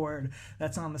LED board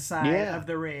that's on the side of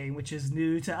the ring, which is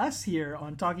new to us here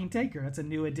on Talking Taker. That's a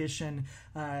new addition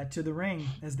to the ring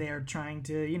as they are trying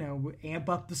to, amp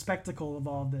up the spectacle of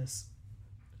all of this.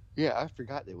 Yeah, I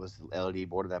forgot it was the LED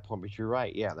board at that point, but you're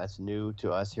right. Yeah, that's new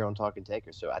to us here on Talking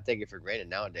Taker. So I take it for granted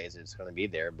nowadays that it's going to be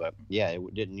there, but yeah,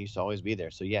 it didn't used to always be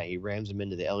there. So yeah, he rams him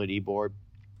into the LED board,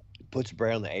 puts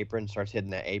Bray on the apron, starts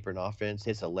hitting that apron offense,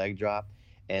 hits a leg drop.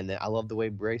 And then I love the way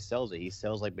Bray sells it. He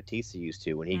sells like Batista used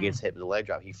to. When he gets hit with a leg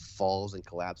drop, he falls and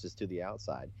collapses to the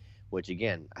outside, which,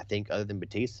 again, I think other than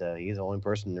Batista, he's the only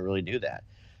person to really do that.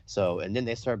 So, and then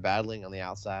they start battling on the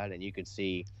outside, and you can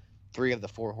see 3 of the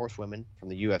 4 horsewomen from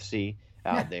the UFC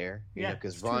out there.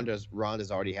 Because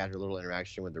Ronda's already had her little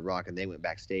interaction with The Rock, and they went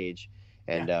backstage.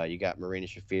 And you got Marina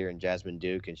Shafir and Jasmine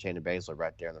Duke and Shayna Baszler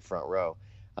right there in the front row.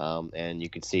 And you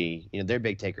can see, they're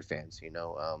big Taker fans,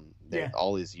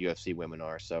 all these UFC women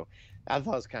are. So I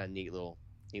thought it was kind of neat little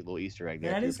Easter egg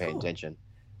there if you're paying attention.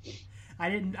 I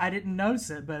didn't notice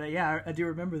it, but I do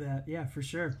remember that. Yeah, for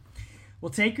sure. Well,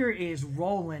 Taker is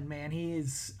rolling, man. He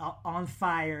is on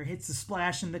fire, hits the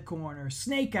splash in the corner.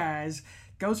 Snake Eyes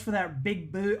goes for that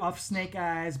big boot off Snake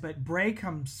Eyes, but Bray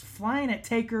comes flying at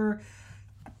Taker,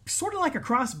 sort of like a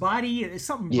crossbody. It's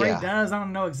something Bray Yeah. does. I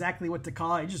don't know exactly what to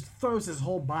call it. He just throws his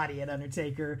whole body at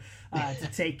Undertaker to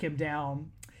take him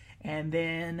down, and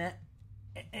then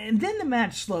the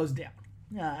match slows down.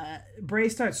 Bray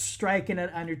starts striking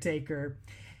at Undertaker.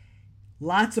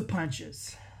 Lots of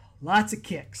punches, lots of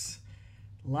kicks,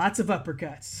 lots of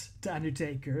uppercuts to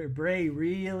Undertaker. Bray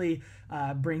really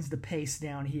brings the pace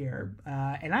down here.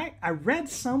 And I read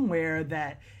somewhere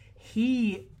that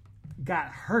he got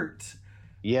hurt.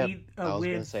 Yeah, I was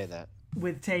going to say that.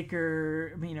 With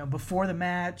Taker, before the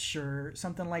match or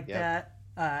something like that.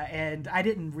 And I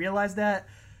didn't realize that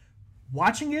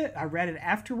watching it. I read it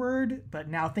afterward, but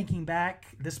now thinking back,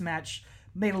 this match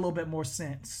made a little bit more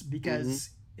sense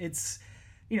because it's,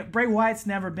 Bray Wyatt's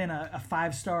never been a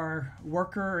 5-star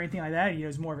worker or anything like that.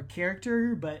 He's more of a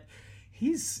character, but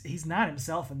he's not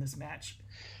himself in this match.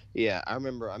 Yeah, I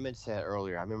meant to say that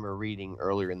earlier. I remember reading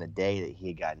earlier in the day that he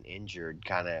had gotten injured,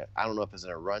 kind of, I don't know if it was in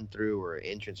a run-through or an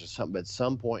entrance or something, but at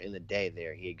some point in the day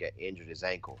there, he had got injured his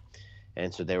ankle.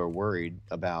 And so they were worried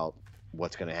about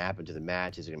what's going to happen to the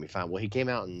match. Is it going to be fine? Well, he came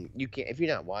out, and you can't, if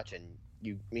you're not watching,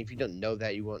 if you don't know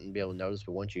that, you wouldn't be able to notice,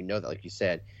 but once you know that, like you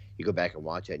said, you go back and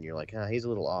watch it, and you're like, he's a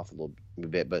little off a little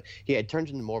bit. But yeah, it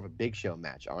turns into more of a Big Show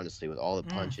match, honestly, with all the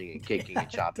punching and kicking and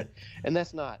chopping. And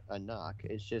that's not a knock.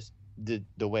 It's just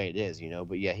the way it is,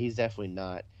 But yeah, he's definitely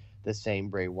not the same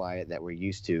Bray Wyatt that we're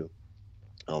used to.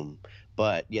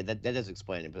 But yeah, that does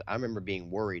explain it. But I remember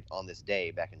being worried on this day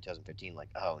back in 2015, like,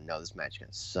 oh no, this match is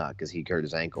gonna suck because he hurt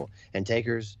his ankle. And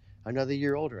Taker's another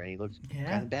year older, and he looked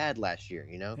kind of bad last year,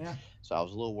 Yeah. So I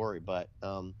was a little worried, but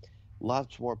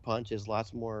lots more punches,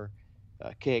 lots more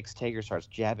kicks. Taker starts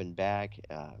jabbing back.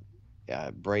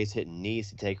 Bray's hitting knees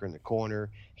to Taker in the corner.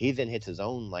 He then hits his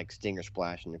own stinger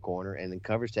splash in the corner and then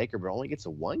covers Taker, but only gets a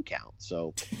 1 count.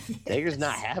 So Taker's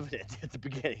not having it at the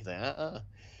beginning. He's like,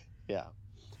 yeah.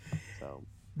 So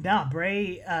now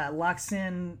Bray locks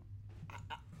in.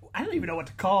 I don't even know what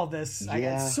to call this.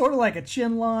 Yeah. It's sort of like a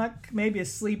chin lock, maybe a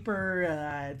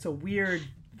sleeper. It's a weird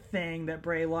thing that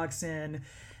Bray locks in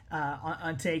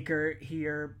on Taker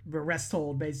here, the rest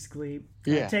hold basically.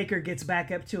 Yeah. Taker gets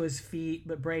back up to his feet,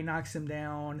 but Bray knocks him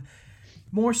down.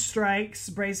 More strikes.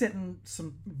 Bray's hitting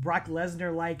some Brock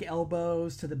Lesnar-like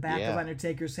elbows to the back of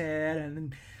Undertaker's head, and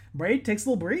then Bray takes a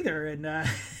little breather and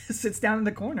sits down in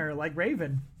the corner like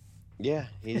Raven. Yeah,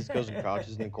 he just goes and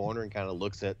crouches in the corner and kind of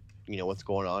looks at what's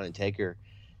going on, and Taker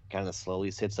kind of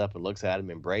slowly sits up and looks at him,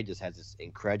 and Bray just has this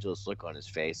incredulous look on his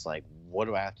face, like, what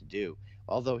do I have to do?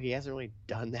 Although he hasn't really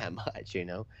done that much,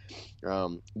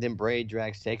 Then Bray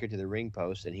drags Taker to the ring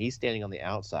post, and he's standing on the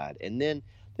outside. And then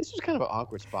this was kind of an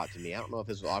awkward spot to me. I don't know if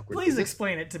this was awkward. Please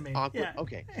explain it to me. Awkward. Yeah.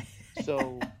 Okay.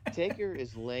 So Taker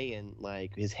is laying,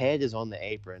 his head is on the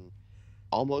apron,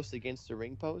 almost against the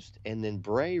ring post, and then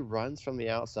Bray runs from the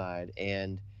outside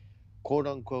and, quote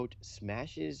unquote,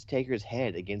 smashes Taker's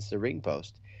head against the ring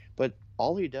post. But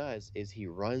all he does is he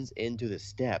runs into the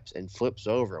steps and flips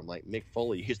over him like Mick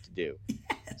Foley used to do.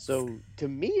 Yes. So to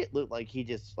me, it looked like he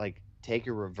just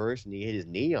Taker reversed and he hit his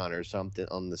knee on or something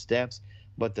on the steps.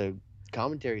 But the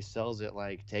commentary sells it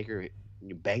like Taker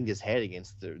banged his head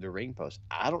against the ring post.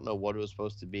 I don't know what it was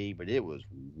supposed to be, but it was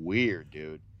weird,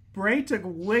 dude. Bray took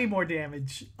way more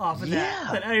damage off of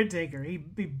that than Undertaker. He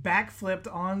backflipped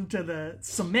onto the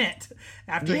cement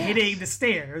after hitting the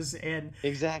stairs, and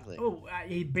exactly.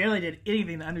 He barely did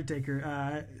anything to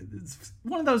Undertaker. It's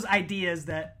one of those ideas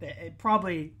that it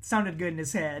probably sounded good in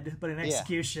his head, but in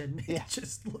execution, it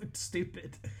just looked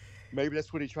stupid. Maybe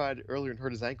that's what he tried earlier and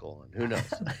hurt his ankle on. Who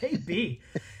knows? Maybe.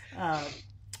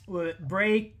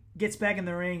 Bray gets back in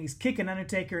the ring. He's kicking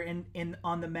Undertaker in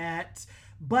on the mat.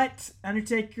 But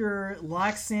Undertaker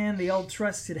locks in the old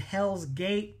trusted Hell's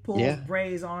Gate, pulls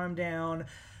Bray's arm down.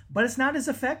 But it's not as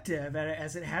effective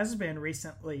as it has been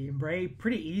recently. Bray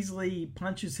pretty easily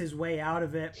punches his way out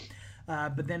of it,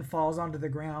 but then falls onto the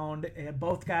ground.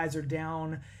 Both guys are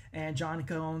down, and John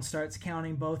Cone starts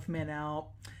counting both men out.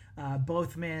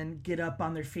 Both men get up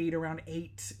on their feet around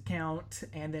 8 count,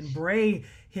 and then Bray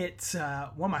hits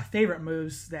one of my favorite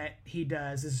moves that he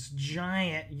does, this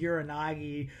giant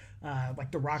Uranagi,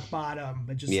 like the rock bottom,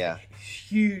 but just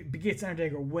huge, gets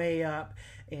Undertaker way up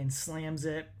and slams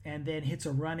it, and then hits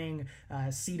a running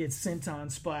seated senton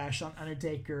splash on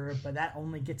Undertaker, but that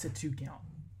only gets a 2 count.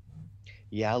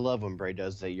 Yeah, I love when Bray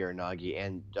does the Uranagi,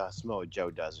 and Samoa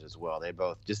Joe does it as well. They're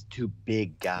both just 2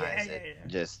 big guys.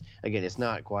 Just, again, it's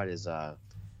not quite as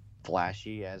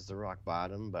flashy as the rock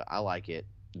bottom, but I like it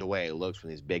the way it looks when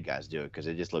these big guys do it because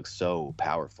it just looks so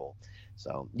powerful.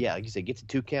 So, yeah, like you said, gets a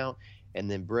 2 count, and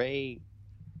then Bray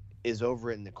is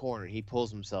over in the corner. He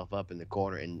pulls himself up in the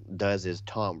corner and does his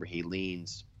taunt where he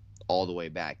leans all the way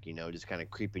back, just kind of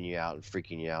creeping you out and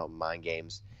freaking you out, mind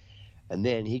games. And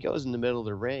then he goes in the middle of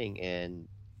the ring and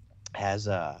has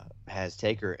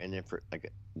Taker, and then for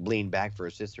lean back for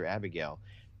his sister Abigail,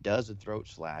 does a throat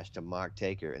slash to mock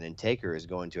Taker, and then Taker is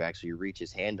going to actually reach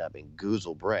his hand up and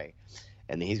goozle Bray,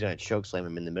 and then he's going to choke slam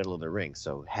him in the middle of the ring.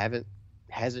 So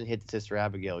hasn't hit Sister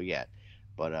Abigail yet,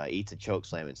 but eats a choke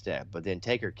slam instead. But then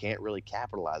Taker can't really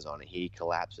capitalize on it. He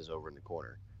collapses over in the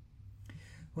corner.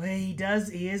 Well, he does.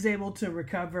 He is able to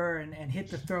recover and hit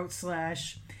the throat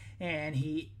slash, and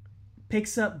he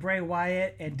picks up Bray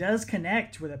Wyatt and does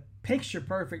connect with a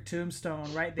picture-perfect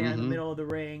tombstone right there in the middle of the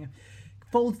ring.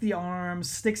 Folds the arms,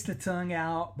 sticks the tongue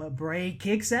out, but Bray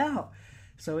kicks out.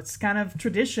 So it's kind of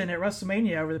tradition at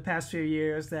WrestleMania over the past few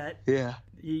years that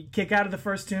you kick out of the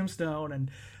first tombstone,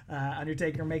 and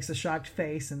Undertaker makes a shocked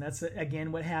face, and that's,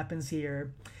 again, what happens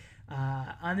here.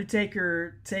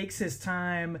 Undertaker takes his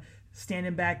time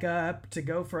standing back up to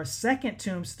go for a second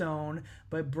tombstone,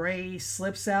 but Bray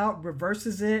slips out,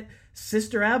 reverses it,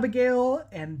 Sister Abigail,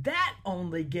 and that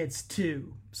only gets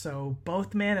 2. So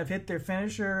both men have hit their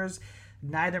finishers.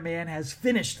 Neither man has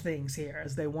finished things here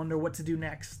as they wonder what to do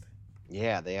next.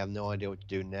 Yeah, they have no idea what to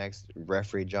do next.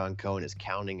 Referee John Cohen is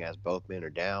counting as both men are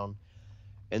down.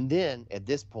 And then, at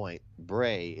this point,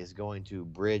 Bray is going to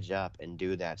bridge up and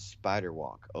do that spider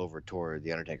walk over toward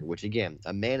The Undertaker, which, again,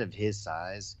 a man of his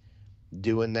size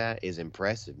doing that is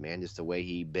impressive, man, just the way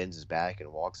he bends his back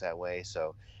and walks that way.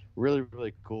 So, really,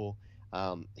 really cool.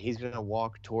 He's going to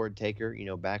walk toward Taker,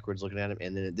 backwards looking at him.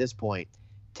 And then at this point,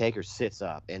 Taker sits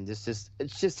up, and it's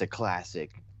just a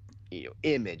classic,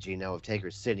 image, of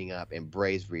Taker sitting up and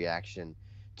Bray's reaction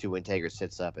to when Taker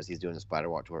sits up as he's doing the spider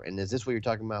walk toward. And is this what you're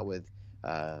talking about with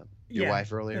your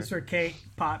wife earlier? That's where Kate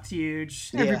popped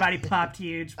huge. Yeah. Everybody popped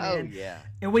huge, man. Oh, yeah.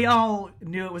 And we all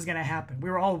knew it was going to happen. We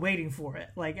were all waiting for it.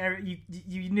 Like,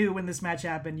 you knew when this match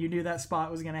happened, you knew that spot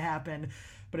was going to happen.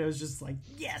 But it was just like,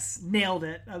 yes, nailed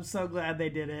it. I'm so glad they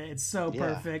did it. It's so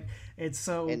perfect. It's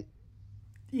so,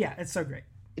 it's so great.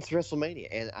 It's WrestleMania,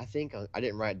 and I think I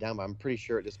didn't write it down, but I'm pretty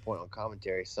sure at this point on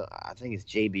commentary, so I think it's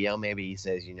JBL. Maybe he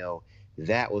says,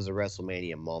 that was a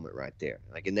WrestleMania moment right there.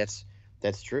 Like, and that's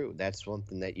true. That's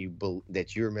something that you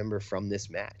remember from this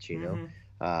match.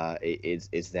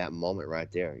 It's that moment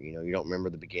right there. You don't remember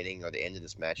the beginning or the end of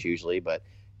this match usually, but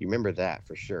you remember that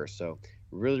for sure. So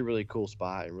really, really cool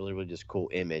spot and really, really just cool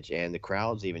image. And the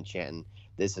crowd's even chanting,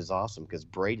 "This is awesome," because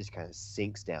Bray just kind of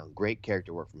sinks down. Great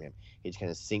character work from him. He just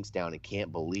kind of sinks down and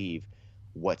can't believe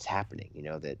what's happening,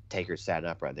 that Taker sat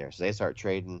up right there. So they start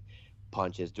trading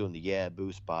punches, doing the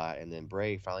boo spot, and then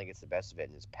Bray finally gets the best of it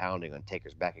and is pounding on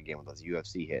Taker's back again with those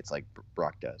UFC hits like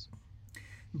Brock does.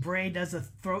 Bray does a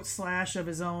throat slash of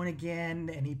his own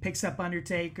again, and he picks up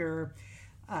Undertaker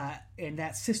in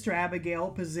that Sister Abigail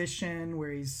position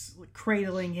where he's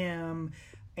cradling him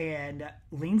and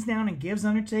leans down and gives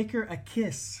Undertaker a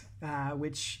kiss,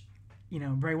 which,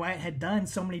 Bray Wyatt had done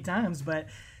so many times, but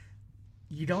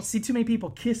you don't see too many people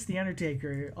kiss The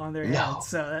Undertaker on their head.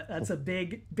 So that's a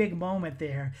big, big moment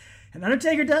there. And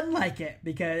Undertaker doesn't like it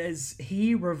because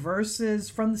he reverses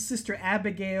from the Sister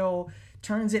Abigail,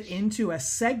 turns it into a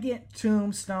second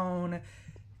tombstone,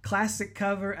 classic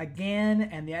cover again,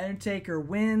 and The Undertaker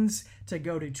wins to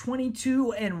go to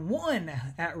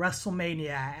 22-1 at WrestleMania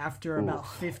after about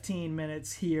 15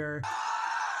 minutes here.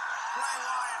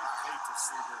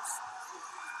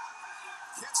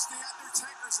 It's the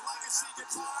Undertaker's legacy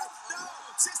guitar. No,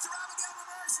 Sister Abigail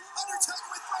reverse. Undertaker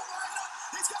with Bray Wyatt up.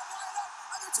 He's got Wyatt up.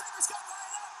 Undertaker's got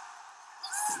Wyatt up.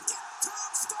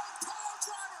 Tombstone pile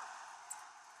driver.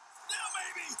 Now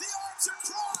maybe the arms are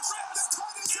crossed. The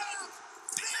tongue is out.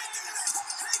 The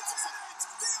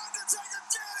Undertaker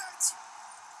did it.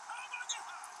 Oh my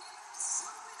God.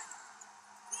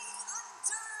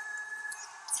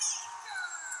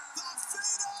 The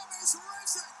Phenom is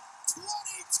risen.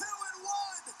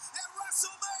 22-1 at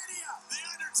WrestleMania. The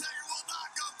Undertaker will not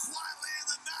go quietly in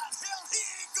the night. Hell, he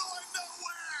ain't going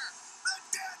nowhere. The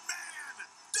dead man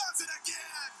does it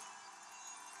again.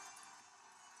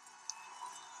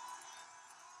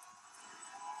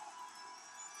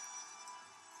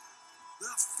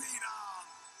 The Phenom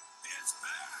is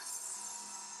back.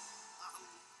 I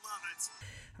love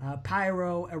it.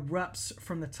 Pyro erupts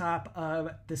from the top of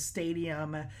the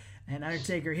stadium, and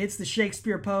Undertaker hits the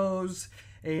Shakespeare pose,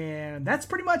 and that's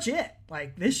pretty much it.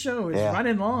 Like, this show is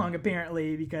running long,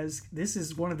 apparently, because this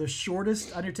is one of the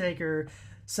shortest Undertaker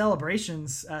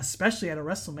celebrations, especially at a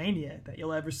WrestleMania, that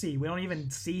you'll ever see. We don't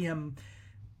even see him.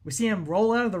 We see him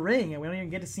roll out of the ring, and we don't even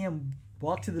get to see him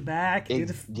walk to the back, do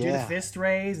the fist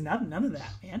raise. None of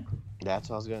that, man. That's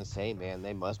what I was gonna say, man.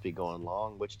 They must be going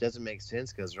long, which doesn't make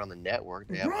sense because they're on the network.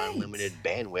 They have Right. unlimited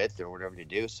bandwidth or whatever to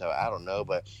do. So I don't know,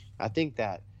 but I think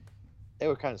that they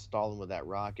were kind of stalling with that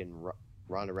Rock and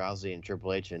Ronda Rousey and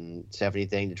Triple H and Stephanie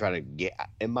thing to try to get.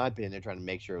 In my opinion, they're trying to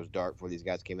make sure it was dark before these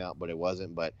guys came out, but it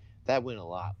wasn't. But that went a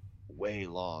lot, way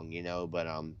long, you know. But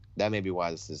that may be why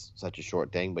this is such a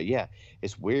short thing. But yeah,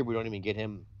 it's weird we don't even get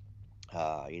him,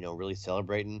 really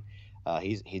celebrating.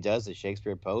 He does the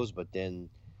Shakespeare pose, but then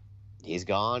he's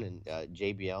gone, and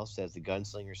JBL says the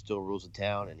gunslinger still rules the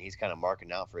town, and he's kind of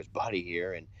marking out for his body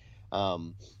here, and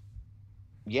um,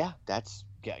 yeah, that's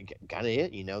kind of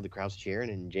it. You know, the crowd's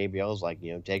cheering, and JBL's like,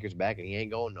 Taker's back, and he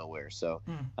ain't going nowhere. So,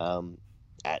 Hmm.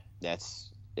 that's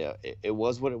yeah, it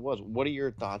was what it was. What are your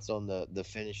thoughts on the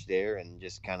finish there, and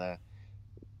just kind of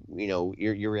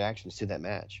your reactions to that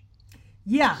match?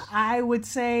 Yeah, I would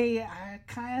say I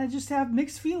kind of just have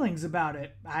mixed feelings about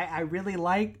it. I really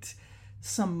liked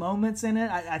some moments in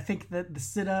it. I think that the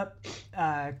sit up,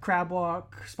 crab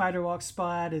walk, spider walk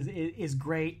spot is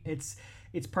great. It's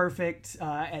perfect.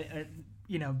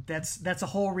 That's a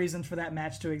whole reason for that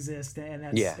match to exist,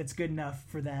 and Yeah. it's good enough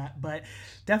for that. But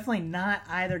definitely not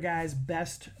either guy's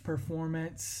best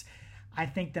performance. I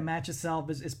think the match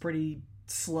itself is pretty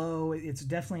slow. It's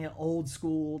definitely an old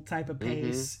school type of Mm-hmm.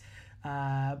 pace.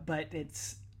 But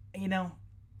it's,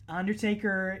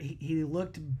 Undertaker, he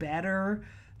looked better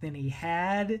than he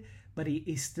had, but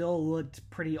he still looked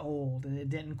pretty old, and it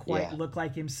didn't quite Yeah. look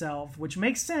like himself, which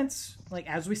makes sense. Like,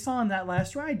 as we saw in that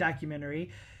Last Ride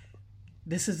documentary,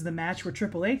 this is the match where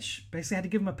Triple H basically had to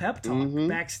give him a pep talk Mm-hmm.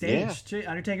 backstage.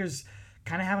 Undertaker's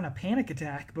kind of having a panic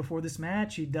attack before this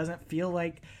match. He doesn't feel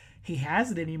like he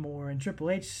has it anymore, and Triple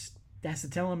H has to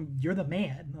tell him, "You're the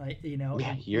man." Like, Yeah,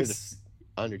 and you're the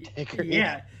Undertaker.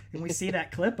 yeah, and we see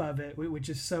that clip of it, which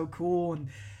is so cool, and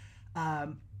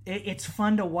it's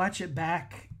fun to watch it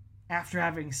back after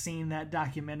having seen that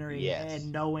documentary Yes.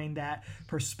 and knowing that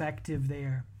perspective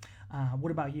there.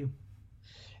 What about you?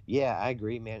 Yeah, I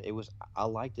agree, man. I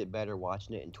liked it better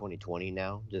watching it in 2020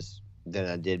 now, just than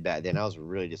I did back then. I was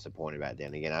really disappointed back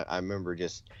then. Again, I remember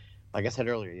just like I said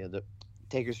earlier, the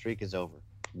Taker streak is over.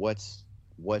 What's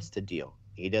the deal?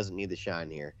 He doesn't need the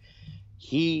shine here.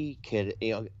 He could,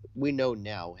 we know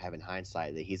now, having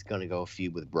hindsight, that he's going to go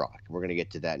feud with Brock. We're going to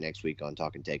get to that next week on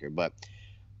Talking Taker, but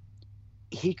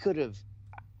he could have.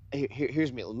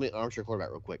 Here's me. Let me armchair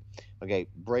quarterback real quick. Okay,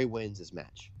 Bray wins this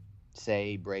match.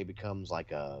 Say Bray becomes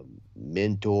like a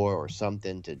mentor or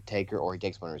something to Taker, or he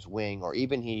takes him under his wing, or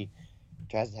even he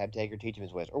tries to have Taker teach him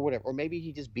his ways, or whatever. Or maybe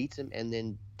he just beats him and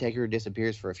then Taker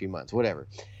disappears for a few months, whatever.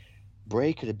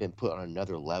 Bray could have been put on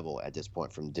another level at this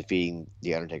point from defeating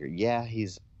The Undertaker. Yeah,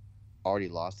 he's already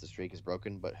lost. The streak is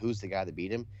broken, but who's the guy that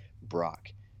beat him? Brock.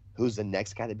 Who's the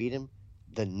next guy that beat him?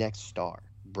 The next star,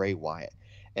 Bray Wyatt.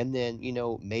 And then,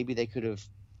 maybe they could have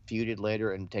feuded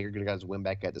later and Taker could have got his win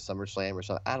back at the SummerSlam or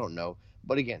something. I don't know.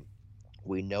 But again,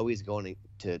 we know he's going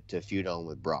to feud on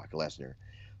with Brock Lesnar.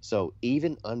 So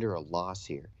even under a loss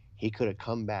here, he could have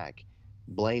come back,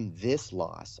 blamed this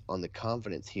loss on the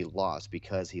confidence he lost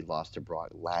because he lost to Brock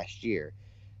last year,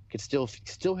 could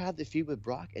still have the feud with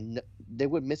Brock, and they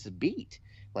wouldn't miss a beat.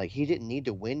 Like, he didn't need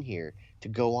to win here to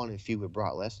go on and feud with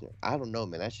Brock Lesnar. I don't know,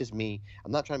 man. That's just me.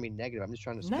 I'm not trying to be negative. I'm just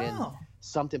trying to spin No.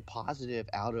 something positive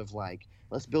out of, like,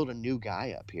 let's build a new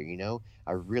guy up here,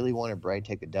 I really wanted Bray to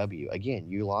take the W. Again,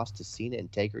 you lost to Cena and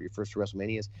Taker at your first two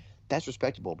WrestleManias. That's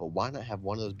respectable, but why not have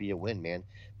one of those be a win, man?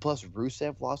 Plus,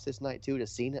 Rusev lost this night, too, to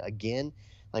Cena again.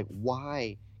 Like,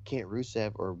 why can't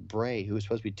Rusev or Bray, who is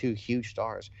supposed to be two huge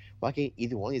stars, why can't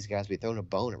either one of these guys be throwing a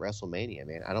bone at WrestleMania,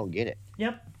 man? I don't get it.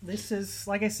 Yep, this is,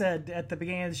 like I said at the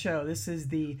beginning of the show, this is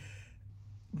the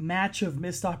match of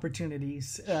missed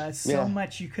opportunities. So Yeah.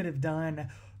 much you could have done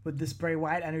with this Bray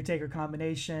Wyatt Undertaker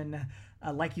combination.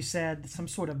 Like you said, some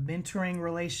sort of mentoring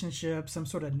relationship, some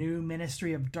sort of new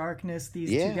ministry of darkness.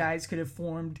 These Yeah. two guys could have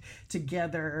formed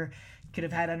together. Could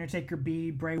have had Undertaker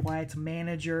be Bray Wyatt's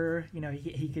manager.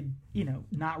 He could,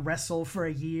 not wrestle for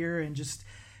a year and just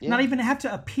not even have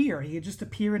to appear. He could just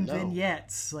appear in No.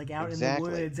 vignettes, like out Exactly.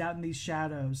 in the woods, out in these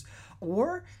shadows.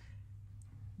 Or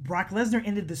Brock Lesnar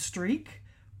ended the streak.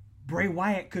 Bray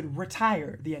Wyatt could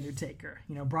retire The Undertaker.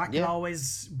 Brock can Yeah.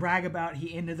 always brag about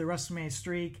he ended the WrestleMania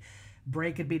streak.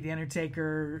 Bray could be The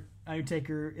Undertaker.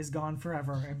 Undertaker is gone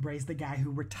forever, and Bray's the guy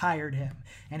who retired him.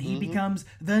 And he becomes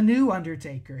the new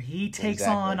Undertaker. He takes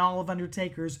Exactly. on all of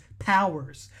Undertaker's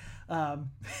powers.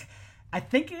 I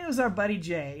think it was our buddy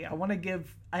Jay.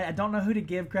 I don't know who to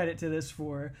give credit to this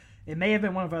for. It may have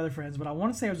been one of our other friends, but I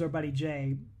want to say it was our buddy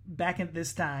Jay. Back at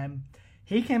this time,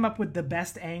 he came up with the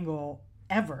best angle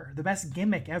ever, the best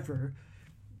gimmick ever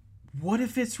what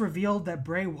if it's revealed that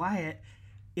Bray Wyatt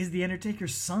is the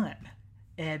Undertaker's son?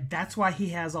 And that's why he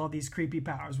has all these creepy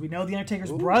powers. We know the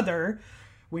Undertaker's brother.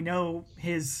 We know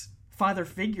his father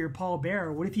figure, Paul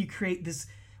Bearer. What if you create this?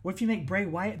 What if you make Bray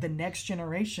Wyatt the next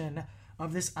generation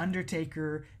of this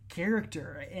Undertaker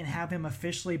character and have him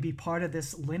officially be part of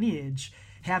this lineage?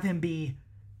 Have him be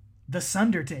the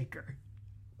Sundertaker.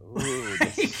 Ooh, the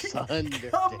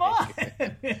Sundertaker. Come on.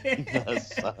 The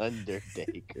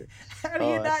Sundertaker. How do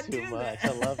you not that's do too much. that?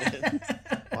 I love it.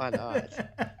 Why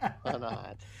not? Why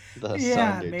not? The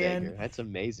Yeah, Sundertaker. man. That's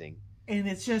amazing. And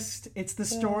it's the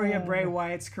story of Bray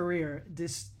Wyatt's career.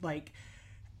 Just like,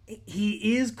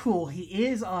 he is cool, he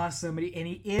is awesome, and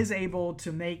he is able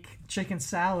to make chicken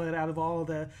salad out of all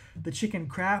the chicken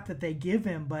crap that they give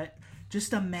him. But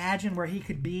just imagine where he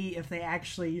could be if they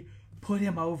actually put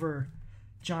him over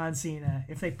John Cena,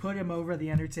 if they put him over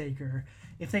The Undertaker,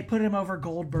 if they put him over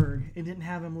Goldberg and didn't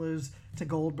have him lose to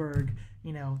Goldberg,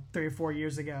 3 or 4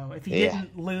 years ago. If he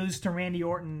didn't lose to Randy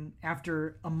Orton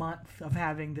after a month of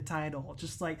having the title.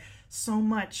 Just like so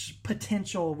much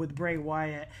potential with Bray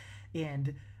Wyatt.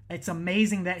 And it's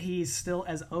amazing that he's still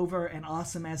as over and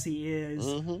awesome as he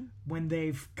is when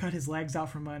they've cut his legs out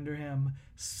from under him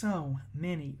so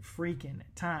many freaking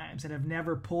times and have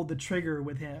never pulled the trigger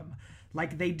with him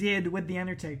like they did with The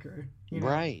Undertaker.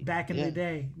 Right. Back in the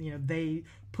day. They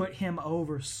put him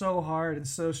over so hard and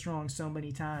so strong so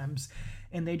many times,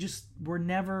 and they just were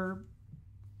never...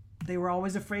 They were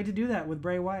always afraid to do that with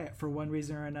Bray Wyatt for one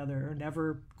reason or another, or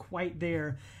never quite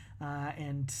there.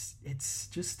 And it's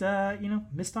just,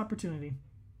 missed opportunity.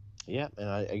 Yeah, and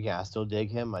I still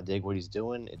dig him. I dig what he's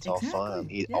doing. It's all fun.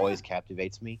 He always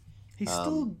captivates me. He's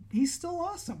still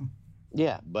awesome.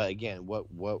 Yeah, but again,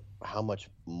 how much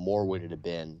more would it have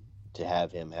been to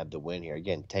have him have the win here?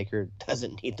 Again, Taker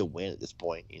doesn't need the win at this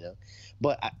point,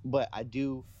 But I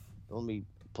do. Let me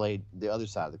play the other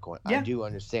side of the coin. Yeah. I do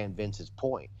understand Vince's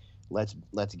point. Let's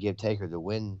give Taker the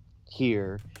win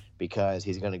here because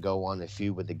he's going to go on a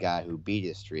feud with the guy who beat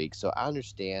his streak. So I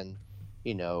understand,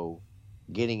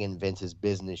 getting in Vince's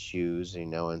business shoes,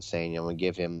 and saying, I'm going to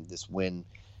give him this win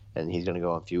and he's going to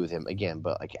go on feud with him again.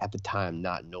 But like at the time,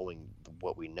 not knowing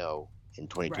what we know in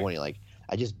 2020, like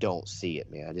I just don't see it,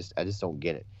 man. I just don't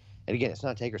get it. And again, it's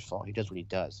not Taker's fault. He does what he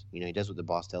does. He does what the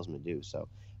boss tells him to do. So,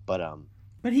 but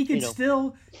he could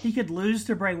he could lose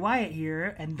to Bray Wyatt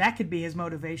here, and that could be his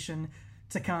motivation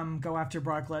to come go after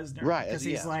Brock Lesnar. Right. Because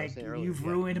he's like, you've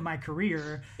ruined my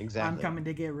career. Exactly. I'm coming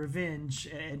to get revenge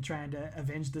and trying to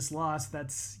avenge this loss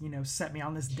that's, set me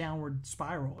on this downward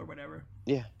spiral or whatever.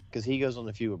 Yeah, because he goes on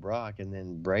the feud with Brock, and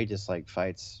then Bray just,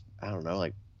 fights, I don't know,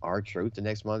 R-Truth the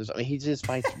next month. I mean, he just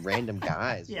fights random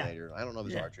guys later. I don't know if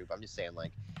it's R-Truth. I'm just saying,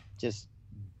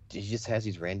 he just has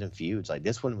these random feuds. Like,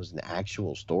 this one was an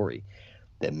actual story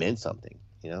that meant something,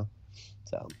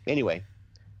 So, anyway.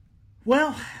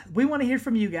 Well, we want to hear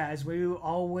from you guys. We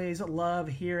always love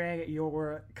hearing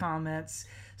your comments.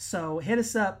 So hit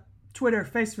us up, Twitter,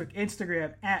 Facebook,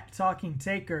 Instagram,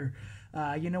 @TalkingTaker.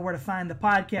 You know where to find the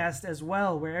podcast as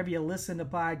well, wherever you listen to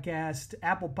podcasts,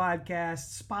 Apple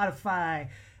Podcasts, Spotify,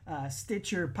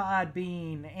 Stitcher,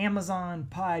 Podbean, Amazon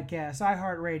Podcasts,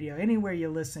 iHeartRadio, anywhere you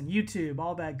listen, YouTube,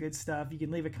 all that good stuff. You can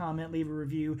leave a comment, leave a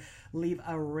review, leave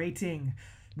a rating.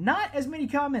 Not as many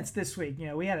comments this week.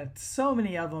 We had so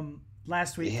many of them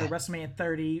last week for WrestleMania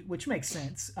 30, which makes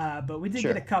sense. But we did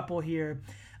get a couple here.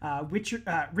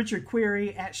 Richard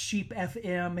Query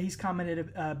 @SheepFM, he's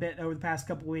commented a bit over the past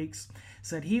couple weeks.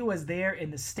 Said he was there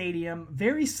in the stadium,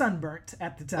 very sunburnt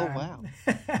at the time.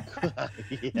 Oh, wow.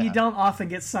 You don't often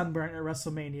get sunburnt at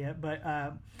WrestleMania,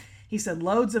 but he said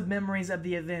loads of memories of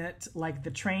the event, like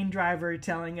the train driver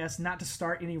telling us not to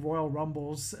start any Royal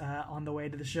Rumbles on the way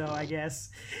to the show, I guess.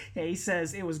 He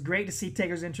says it was great to see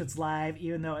Taker's entrance live,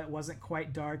 even though it wasn't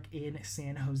quite dark in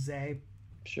San Jose.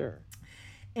 Sure.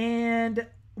 And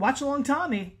Watch Along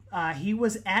Tommy, he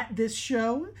was at this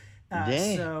show,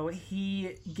 so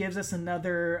he gives us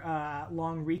another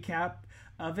long recap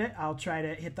of it. I'll try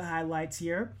to hit the highlights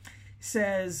here.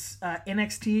 Says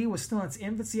NXT was still in its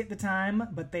infancy at the time,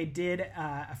 but they did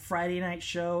a Friday night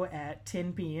show at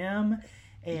 10 p.m.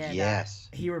 And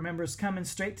he remembers coming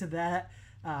straight to that.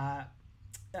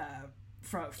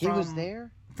 He was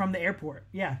there? From the airport,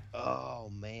 yeah. Oh,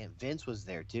 man. Vince was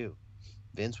there, too.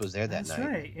 Vince was there that night. That's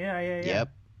right. Yeah. Yep.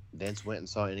 Vince went and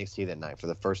saw NXT that night for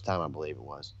the first time, I believe it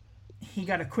was. He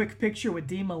got a quick picture with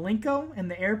Dean Malenko in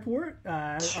the airport,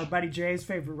 our buddy Jay's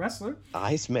favorite wrestler.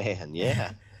 Iceman,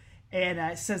 yeah. And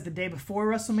it says the day before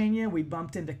WrestleMania, we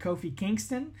bumped into Kofi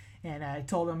Kingston, and I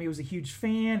told him he was a huge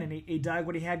fan, and he dug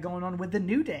what he had going on with the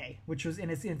New Day, which was in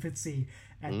its infancy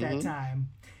at that time.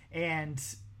 And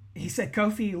he said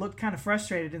Kofi looked kind of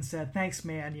frustrated and said, "Thanks,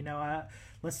 man. You know,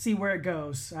 let's see where it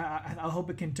goes. I hope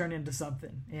it can turn into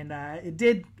something." And it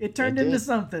did. It turned into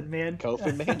something, man.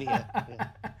 Kofi Mania.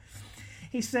 Yeah.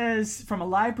 He says, from a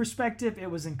live perspective,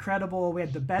 it was incredible. We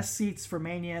had the best seats for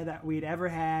Mania that we'd ever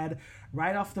had,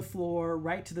 right off the floor,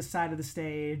 right to the side of the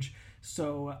stage,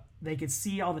 so they could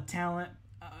see all the talent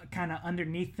kind of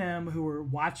underneath them who were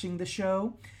watching the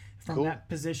show from that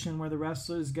position where the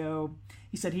wrestlers go.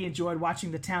 He said he enjoyed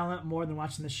watching the talent more than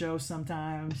watching the show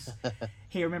sometimes.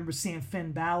 He remembers seeing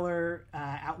Finn Balor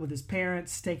out with his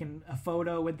parents, taking a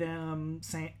photo with them,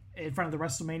 in front of the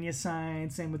WrestleMania sign.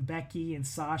 Same with Becky and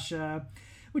Sasha,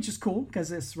 which is cool because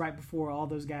it's right before all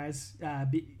those guys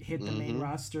hit the main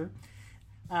roster.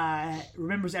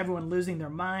 Remembers everyone losing their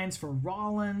minds for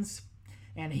Rollins.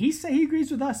 And he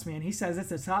agrees with us, man. He says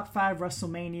it's a top 5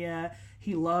 WrestleMania.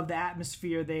 He loved the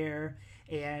atmosphere there.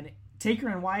 And Taker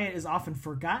and Wyatt is often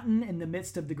forgotten in the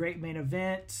midst of the great main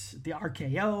event. The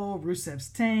RKO, Rusev's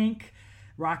Tank,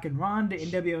 Rock and Ronda,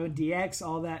 NWO and DX,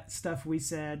 all that stuff we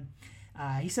said.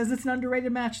 He says it's an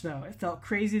underrated match, though. It felt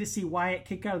crazy to see Wyatt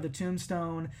kick out of the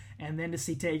tombstone and then to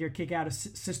see Taker kick out of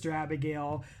Sister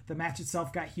Abigail. The match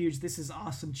itself got huge. This is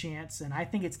awesome chance, and I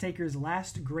think it's Taker's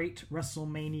last great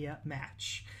WrestleMania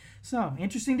match. So,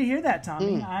 interesting to hear that,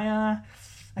 Tommy. I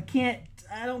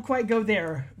don't quite go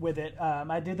there with it.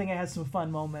 I do think it has some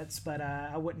fun moments, but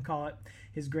I wouldn't call it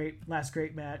his last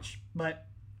great match. But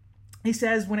he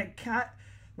says, when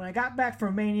I got back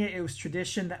from Mania, it was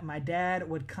tradition that my dad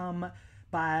would come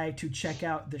by to check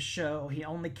out the show. He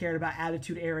only cared about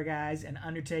Attitude Era guys, and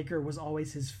Undertaker was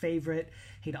always his favorite.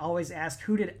 He'd always ask,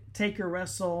 who did Taker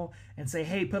wrestle? And say,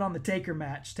 hey, put on the Taker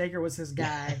match. Taker was his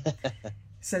guy.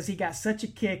 Says he got such a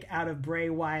kick out of Bray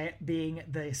Wyatt being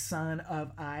the son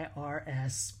of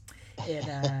IRS.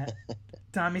 And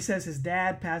Tommy says his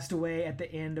dad passed away at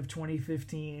the end of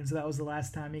 2015, so that was the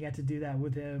last time he got to do that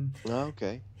with him. Oh,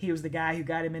 okay. He was the guy who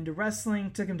got him into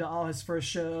wrestling, took him to all his first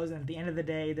shows, and at the end of the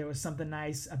day, there was something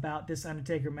nice about this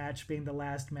Undertaker match being the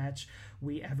last match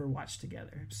we ever watched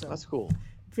together. So that's cool.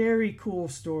 Very cool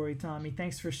story, Tommy.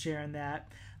 Thanks for sharing that.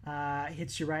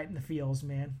 Hits you right in the feels,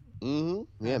 man.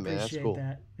 Mm-hmm. Yeah, man, that's cool.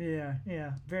 That.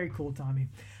 Yeah. Very cool, Tommy.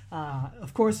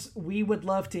 Of course, we would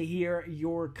love to hear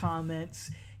your comments.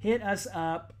 Hit us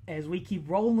up as we keep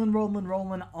rolling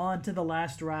on to the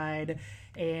last ride.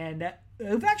 And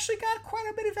we've actually got quite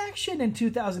a bit of action in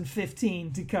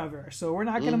 2015 to cover. So we're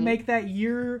not going to make that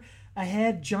year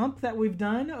ahead jump that we've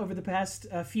done over the past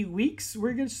few weeks.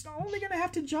 We're only going to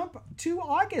have to jump to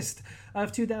August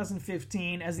of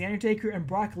 2015 as The Undertaker and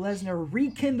Brock Lesnar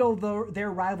rekindle their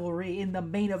rivalry in the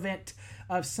main event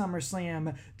of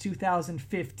SummerSlam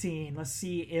 2015. Let's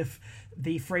see if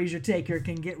the Frazier Taker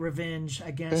can get revenge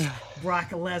against Brock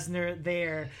Lesnar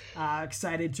there.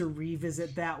 Excited to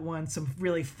revisit that one. Some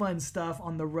really fun stuff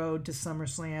on the road to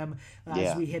SummerSlam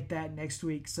as we hit that next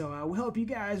week. So we hope you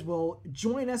guys will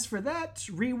join us for that,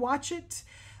 rewatch it.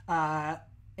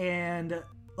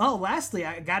 Lastly,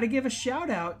 I got to give a shout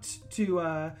out to,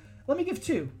 let me give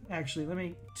two,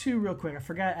 actually. Two real quick. I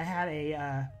forgot I had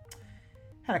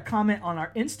a comment on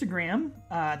our Instagram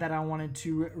that I wanted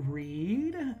to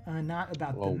read, not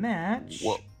about the match.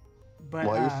 But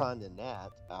while you're finding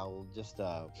that, I'll just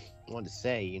want to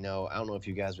say, I don't know if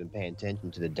you guys have been paying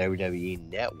attention to the WWE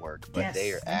Network, but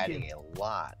they are adding a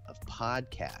lot of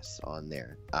podcasts on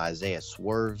there. Isaiah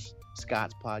Swerve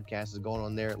Scott's podcast is going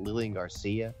on there. Lillian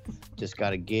Garcia just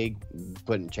got a gig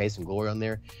putting Chase and Glory on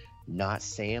there.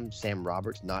 Sam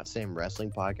Roberts, Not Sam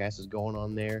Wrestling podcast is going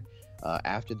on there.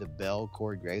 After the Bell,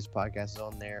 Corey Graves podcast is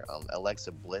on there.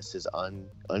 Alexa Bliss's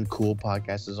Uncool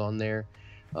podcast is on there.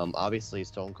 Obviously,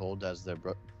 Stone Cold does the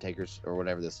Takers or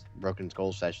whatever, this Broken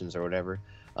Skull sessions or whatever.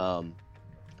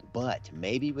 But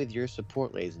maybe with your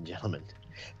support, ladies and gentlemen,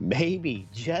 maybe,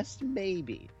 just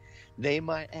maybe, they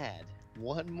might add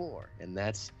one more, and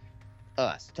that's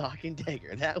us talking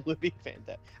Taker. That would be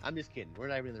fantastic. I'm just kidding. We're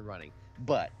not even in the running.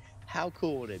 But how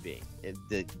cool would it be if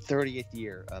the 30th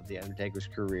year of The Undertaker's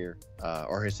career,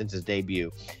 since his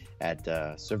debut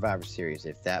at Survivor Series,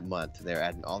 if that month they're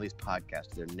adding all these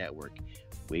podcasts to their network,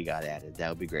 we got added. That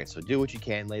would be great. So do what you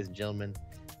can, ladies and gentlemen.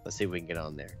 Let's see if we can get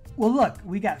on there. Well, look,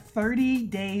 we got 30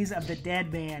 Days of the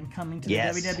Dead Man coming to the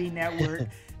WWE Network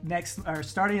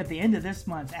starting at the end of this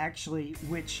month, actually,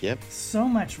 which so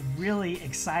much really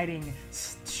exciting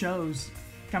shows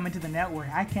coming to the network.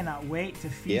 I cannot wait to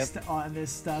feast on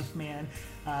this stuff, man.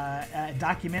 A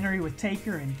documentary with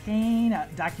Taker and Kane, a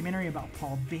documentary about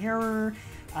Paul Bearer,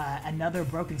 another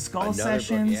Broken Skull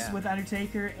sessions with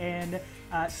Undertaker and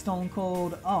Stone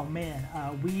Cold. Oh man,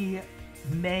 we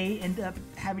may end up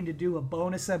having to do a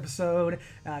bonus episode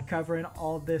covering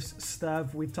all this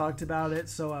stuff. We've talked about it,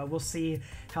 so we'll see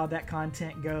how that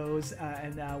content goes,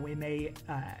 and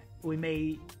we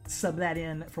may sub that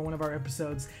in for one of our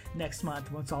episodes next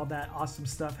month once all that awesome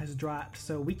stuff has dropped.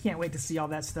 So we can't wait to see all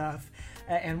that stuff.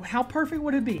 And how perfect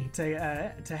would it be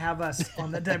to have us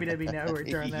on the WWE Network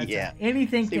during that time?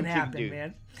 Anything can happen,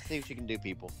 man. See what you can do,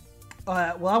 people.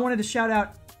 Well, I wanted to shout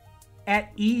out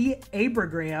at E.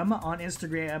 Abragram on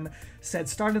Instagram, said,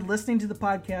 started listening to the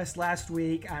podcast last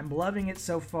week. I'm loving it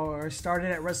so far.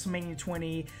 Started at WrestleMania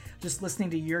 20, just listening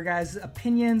to your guys'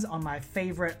 opinions on my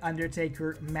favorite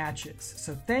Undertaker matches.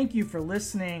 So thank you for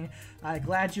listening.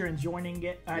 Glad you're enjoying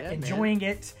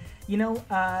it. You know,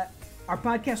 our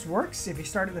podcast works if you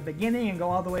start at the beginning and go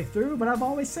all the way through, but I've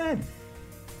always said,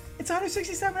 it's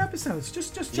 167 episodes.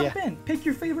 Just jump in. Pick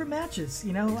your favorite matches.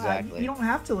 You know, exactly. You don't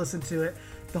have to listen to it,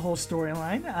 the whole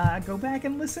storyline. Go back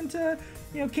and listen to,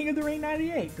 King of the Ring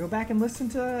 98. Go back and listen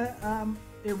to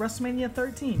WrestleMania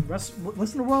 13.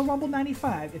 Listen to Royal Rumble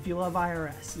 95 if you love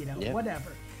IRS.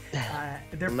 Whatever.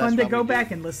 They're fun to go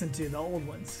back and listen to, the old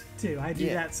ones too. I do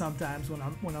that sometimes when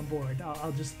I'm bored.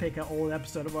 I'll just pick an old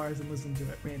episode of ours and listen to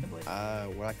it randomly.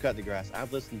 When I cut the grass,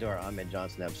 I've listened to our Ahmed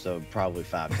Johnson episode probably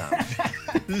 5 times.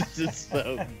 It's just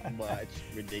so much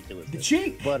ridiculous. The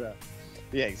cheek. But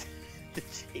the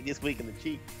cheek this week in the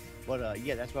cheek. But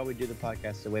that's why we do the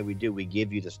podcast the way we do. We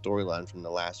give you the storyline from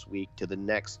the last week to the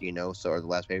next, or the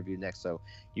last pay-per-view next. So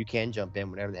you can jump in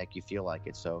whenever the heck you feel like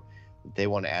it. So if they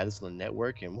want to add us on the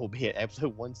network and we'll be at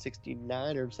episode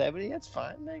 169 or 70, that's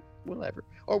fine. Whatever.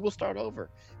 Or we'll start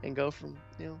over and go from,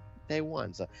 day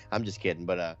one. So I'm just kidding.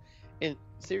 But and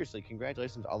seriously,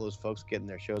 congratulations to all those folks getting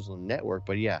their shows on the network.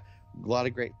 But a lot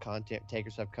of great content Taker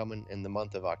stuff coming in the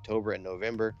month of October and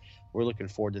November. We're looking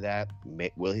forward to that.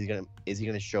 Is he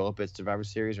gonna show up at Survivor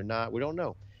Series or not? We don't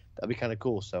know. That'd be kind of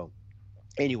cool. So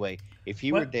anyway, if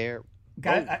you were there,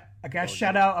 I got to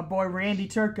shout out our boy Randy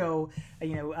Turco.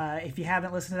 If you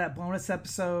haven't listened to that bonus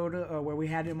episode where we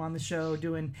had him on the show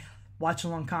doing watch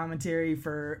along commentary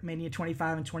for Mania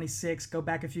 25 and 26, go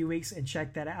back a few weeks and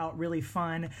check that out. Really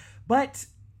fun. But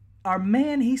our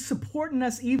man, he's supporting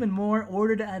us even more.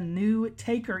 Ordered a new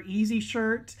Taker Easy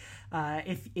shirt.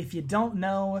 If you don't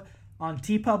know, on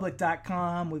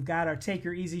tpublic.com, we've got our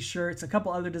Taker Easy shirts, a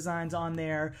couple other designs on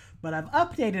there, but I've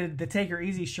updated the Taker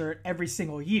Easy shirt every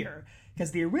single year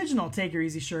because the original Taker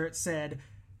Easy shirt said,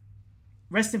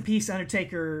 "Rest in peace,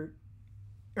 Undertaker,"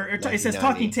 or it says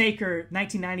 "Talking Taker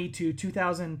 1990 to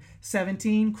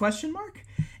 2017 ?"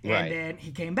 And then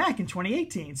he came back in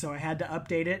 2018, so I had to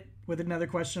update it with another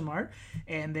question mark,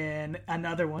 and then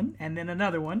another one, and then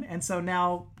another one, and so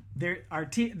now there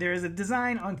is a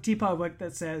design on TeePublic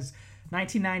that says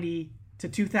 1990 to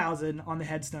 2000 on the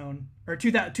headstone, or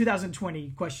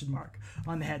 2020 ?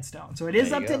 On the headstone. So it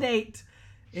is up to date.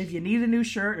 If you need a new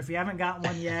shirt, if you haven't got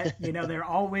one yet, they're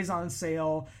always on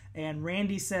sale. And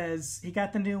Randy says he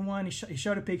got the new one. He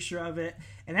showed a picture of it,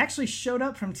 and actually showed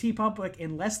up from TeePublic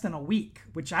in less than a week,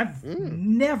 which I've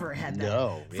never had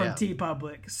that from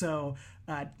TeePublic. So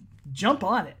jump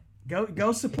on it.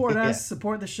 Go support us,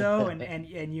 support the show,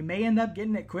 and you may end up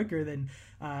getting it quicker than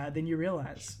you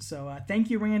realize. So thank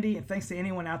you, Randy, and thanks to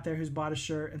anyone out there who's bought a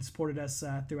shirt and supported us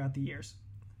throughout the years.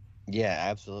 Yeah,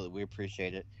 absolutely. We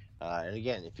appreciate it. And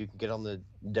again, if you can get on the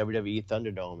WWE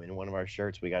Thunderdome in one of our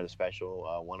shirts, we got a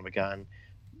special one-of-a-kind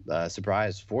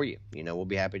surprise for you. We'll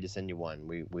be happy to send you one.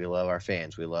 We love our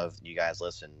fans. We love you guys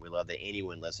listen. We love that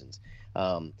anyone listens.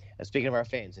 And speaking of our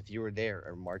fans, if you were there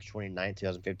on March 29,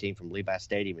 2015 from Levi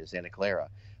Stadium in Santa Clara,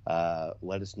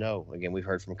 let us know. Again, we've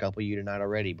heard from a couple of you tonight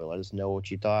already, but let us know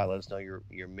what you thought. Let us know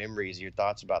your memories, your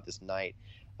thoughts about this night,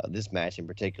 this match in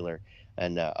particular.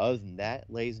 And other than that,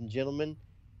 ladies and gentlemen,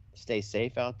 stay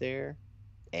safe out there,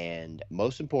 and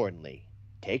most importantly,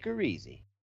 take her easy.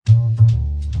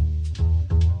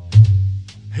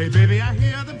 Hey baby, I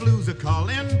hear the blues are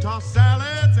calling, tossed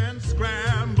salads and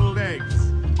scrambled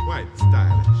eggs, quite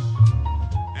stylish.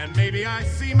 And maybe I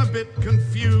seem a bit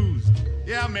confused,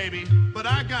 yeah maybe, but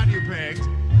I got you pegged.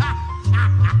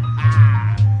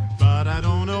 But I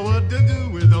don't know what to do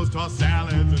with those tossed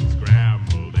salads and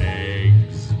scrambled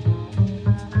eggs.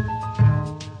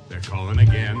 They're calling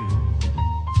again.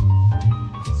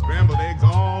 Scrambled eggs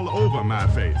all over my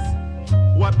face.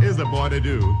 What is a boy to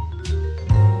do?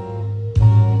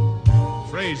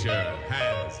 Frazier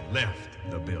has left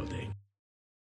the building.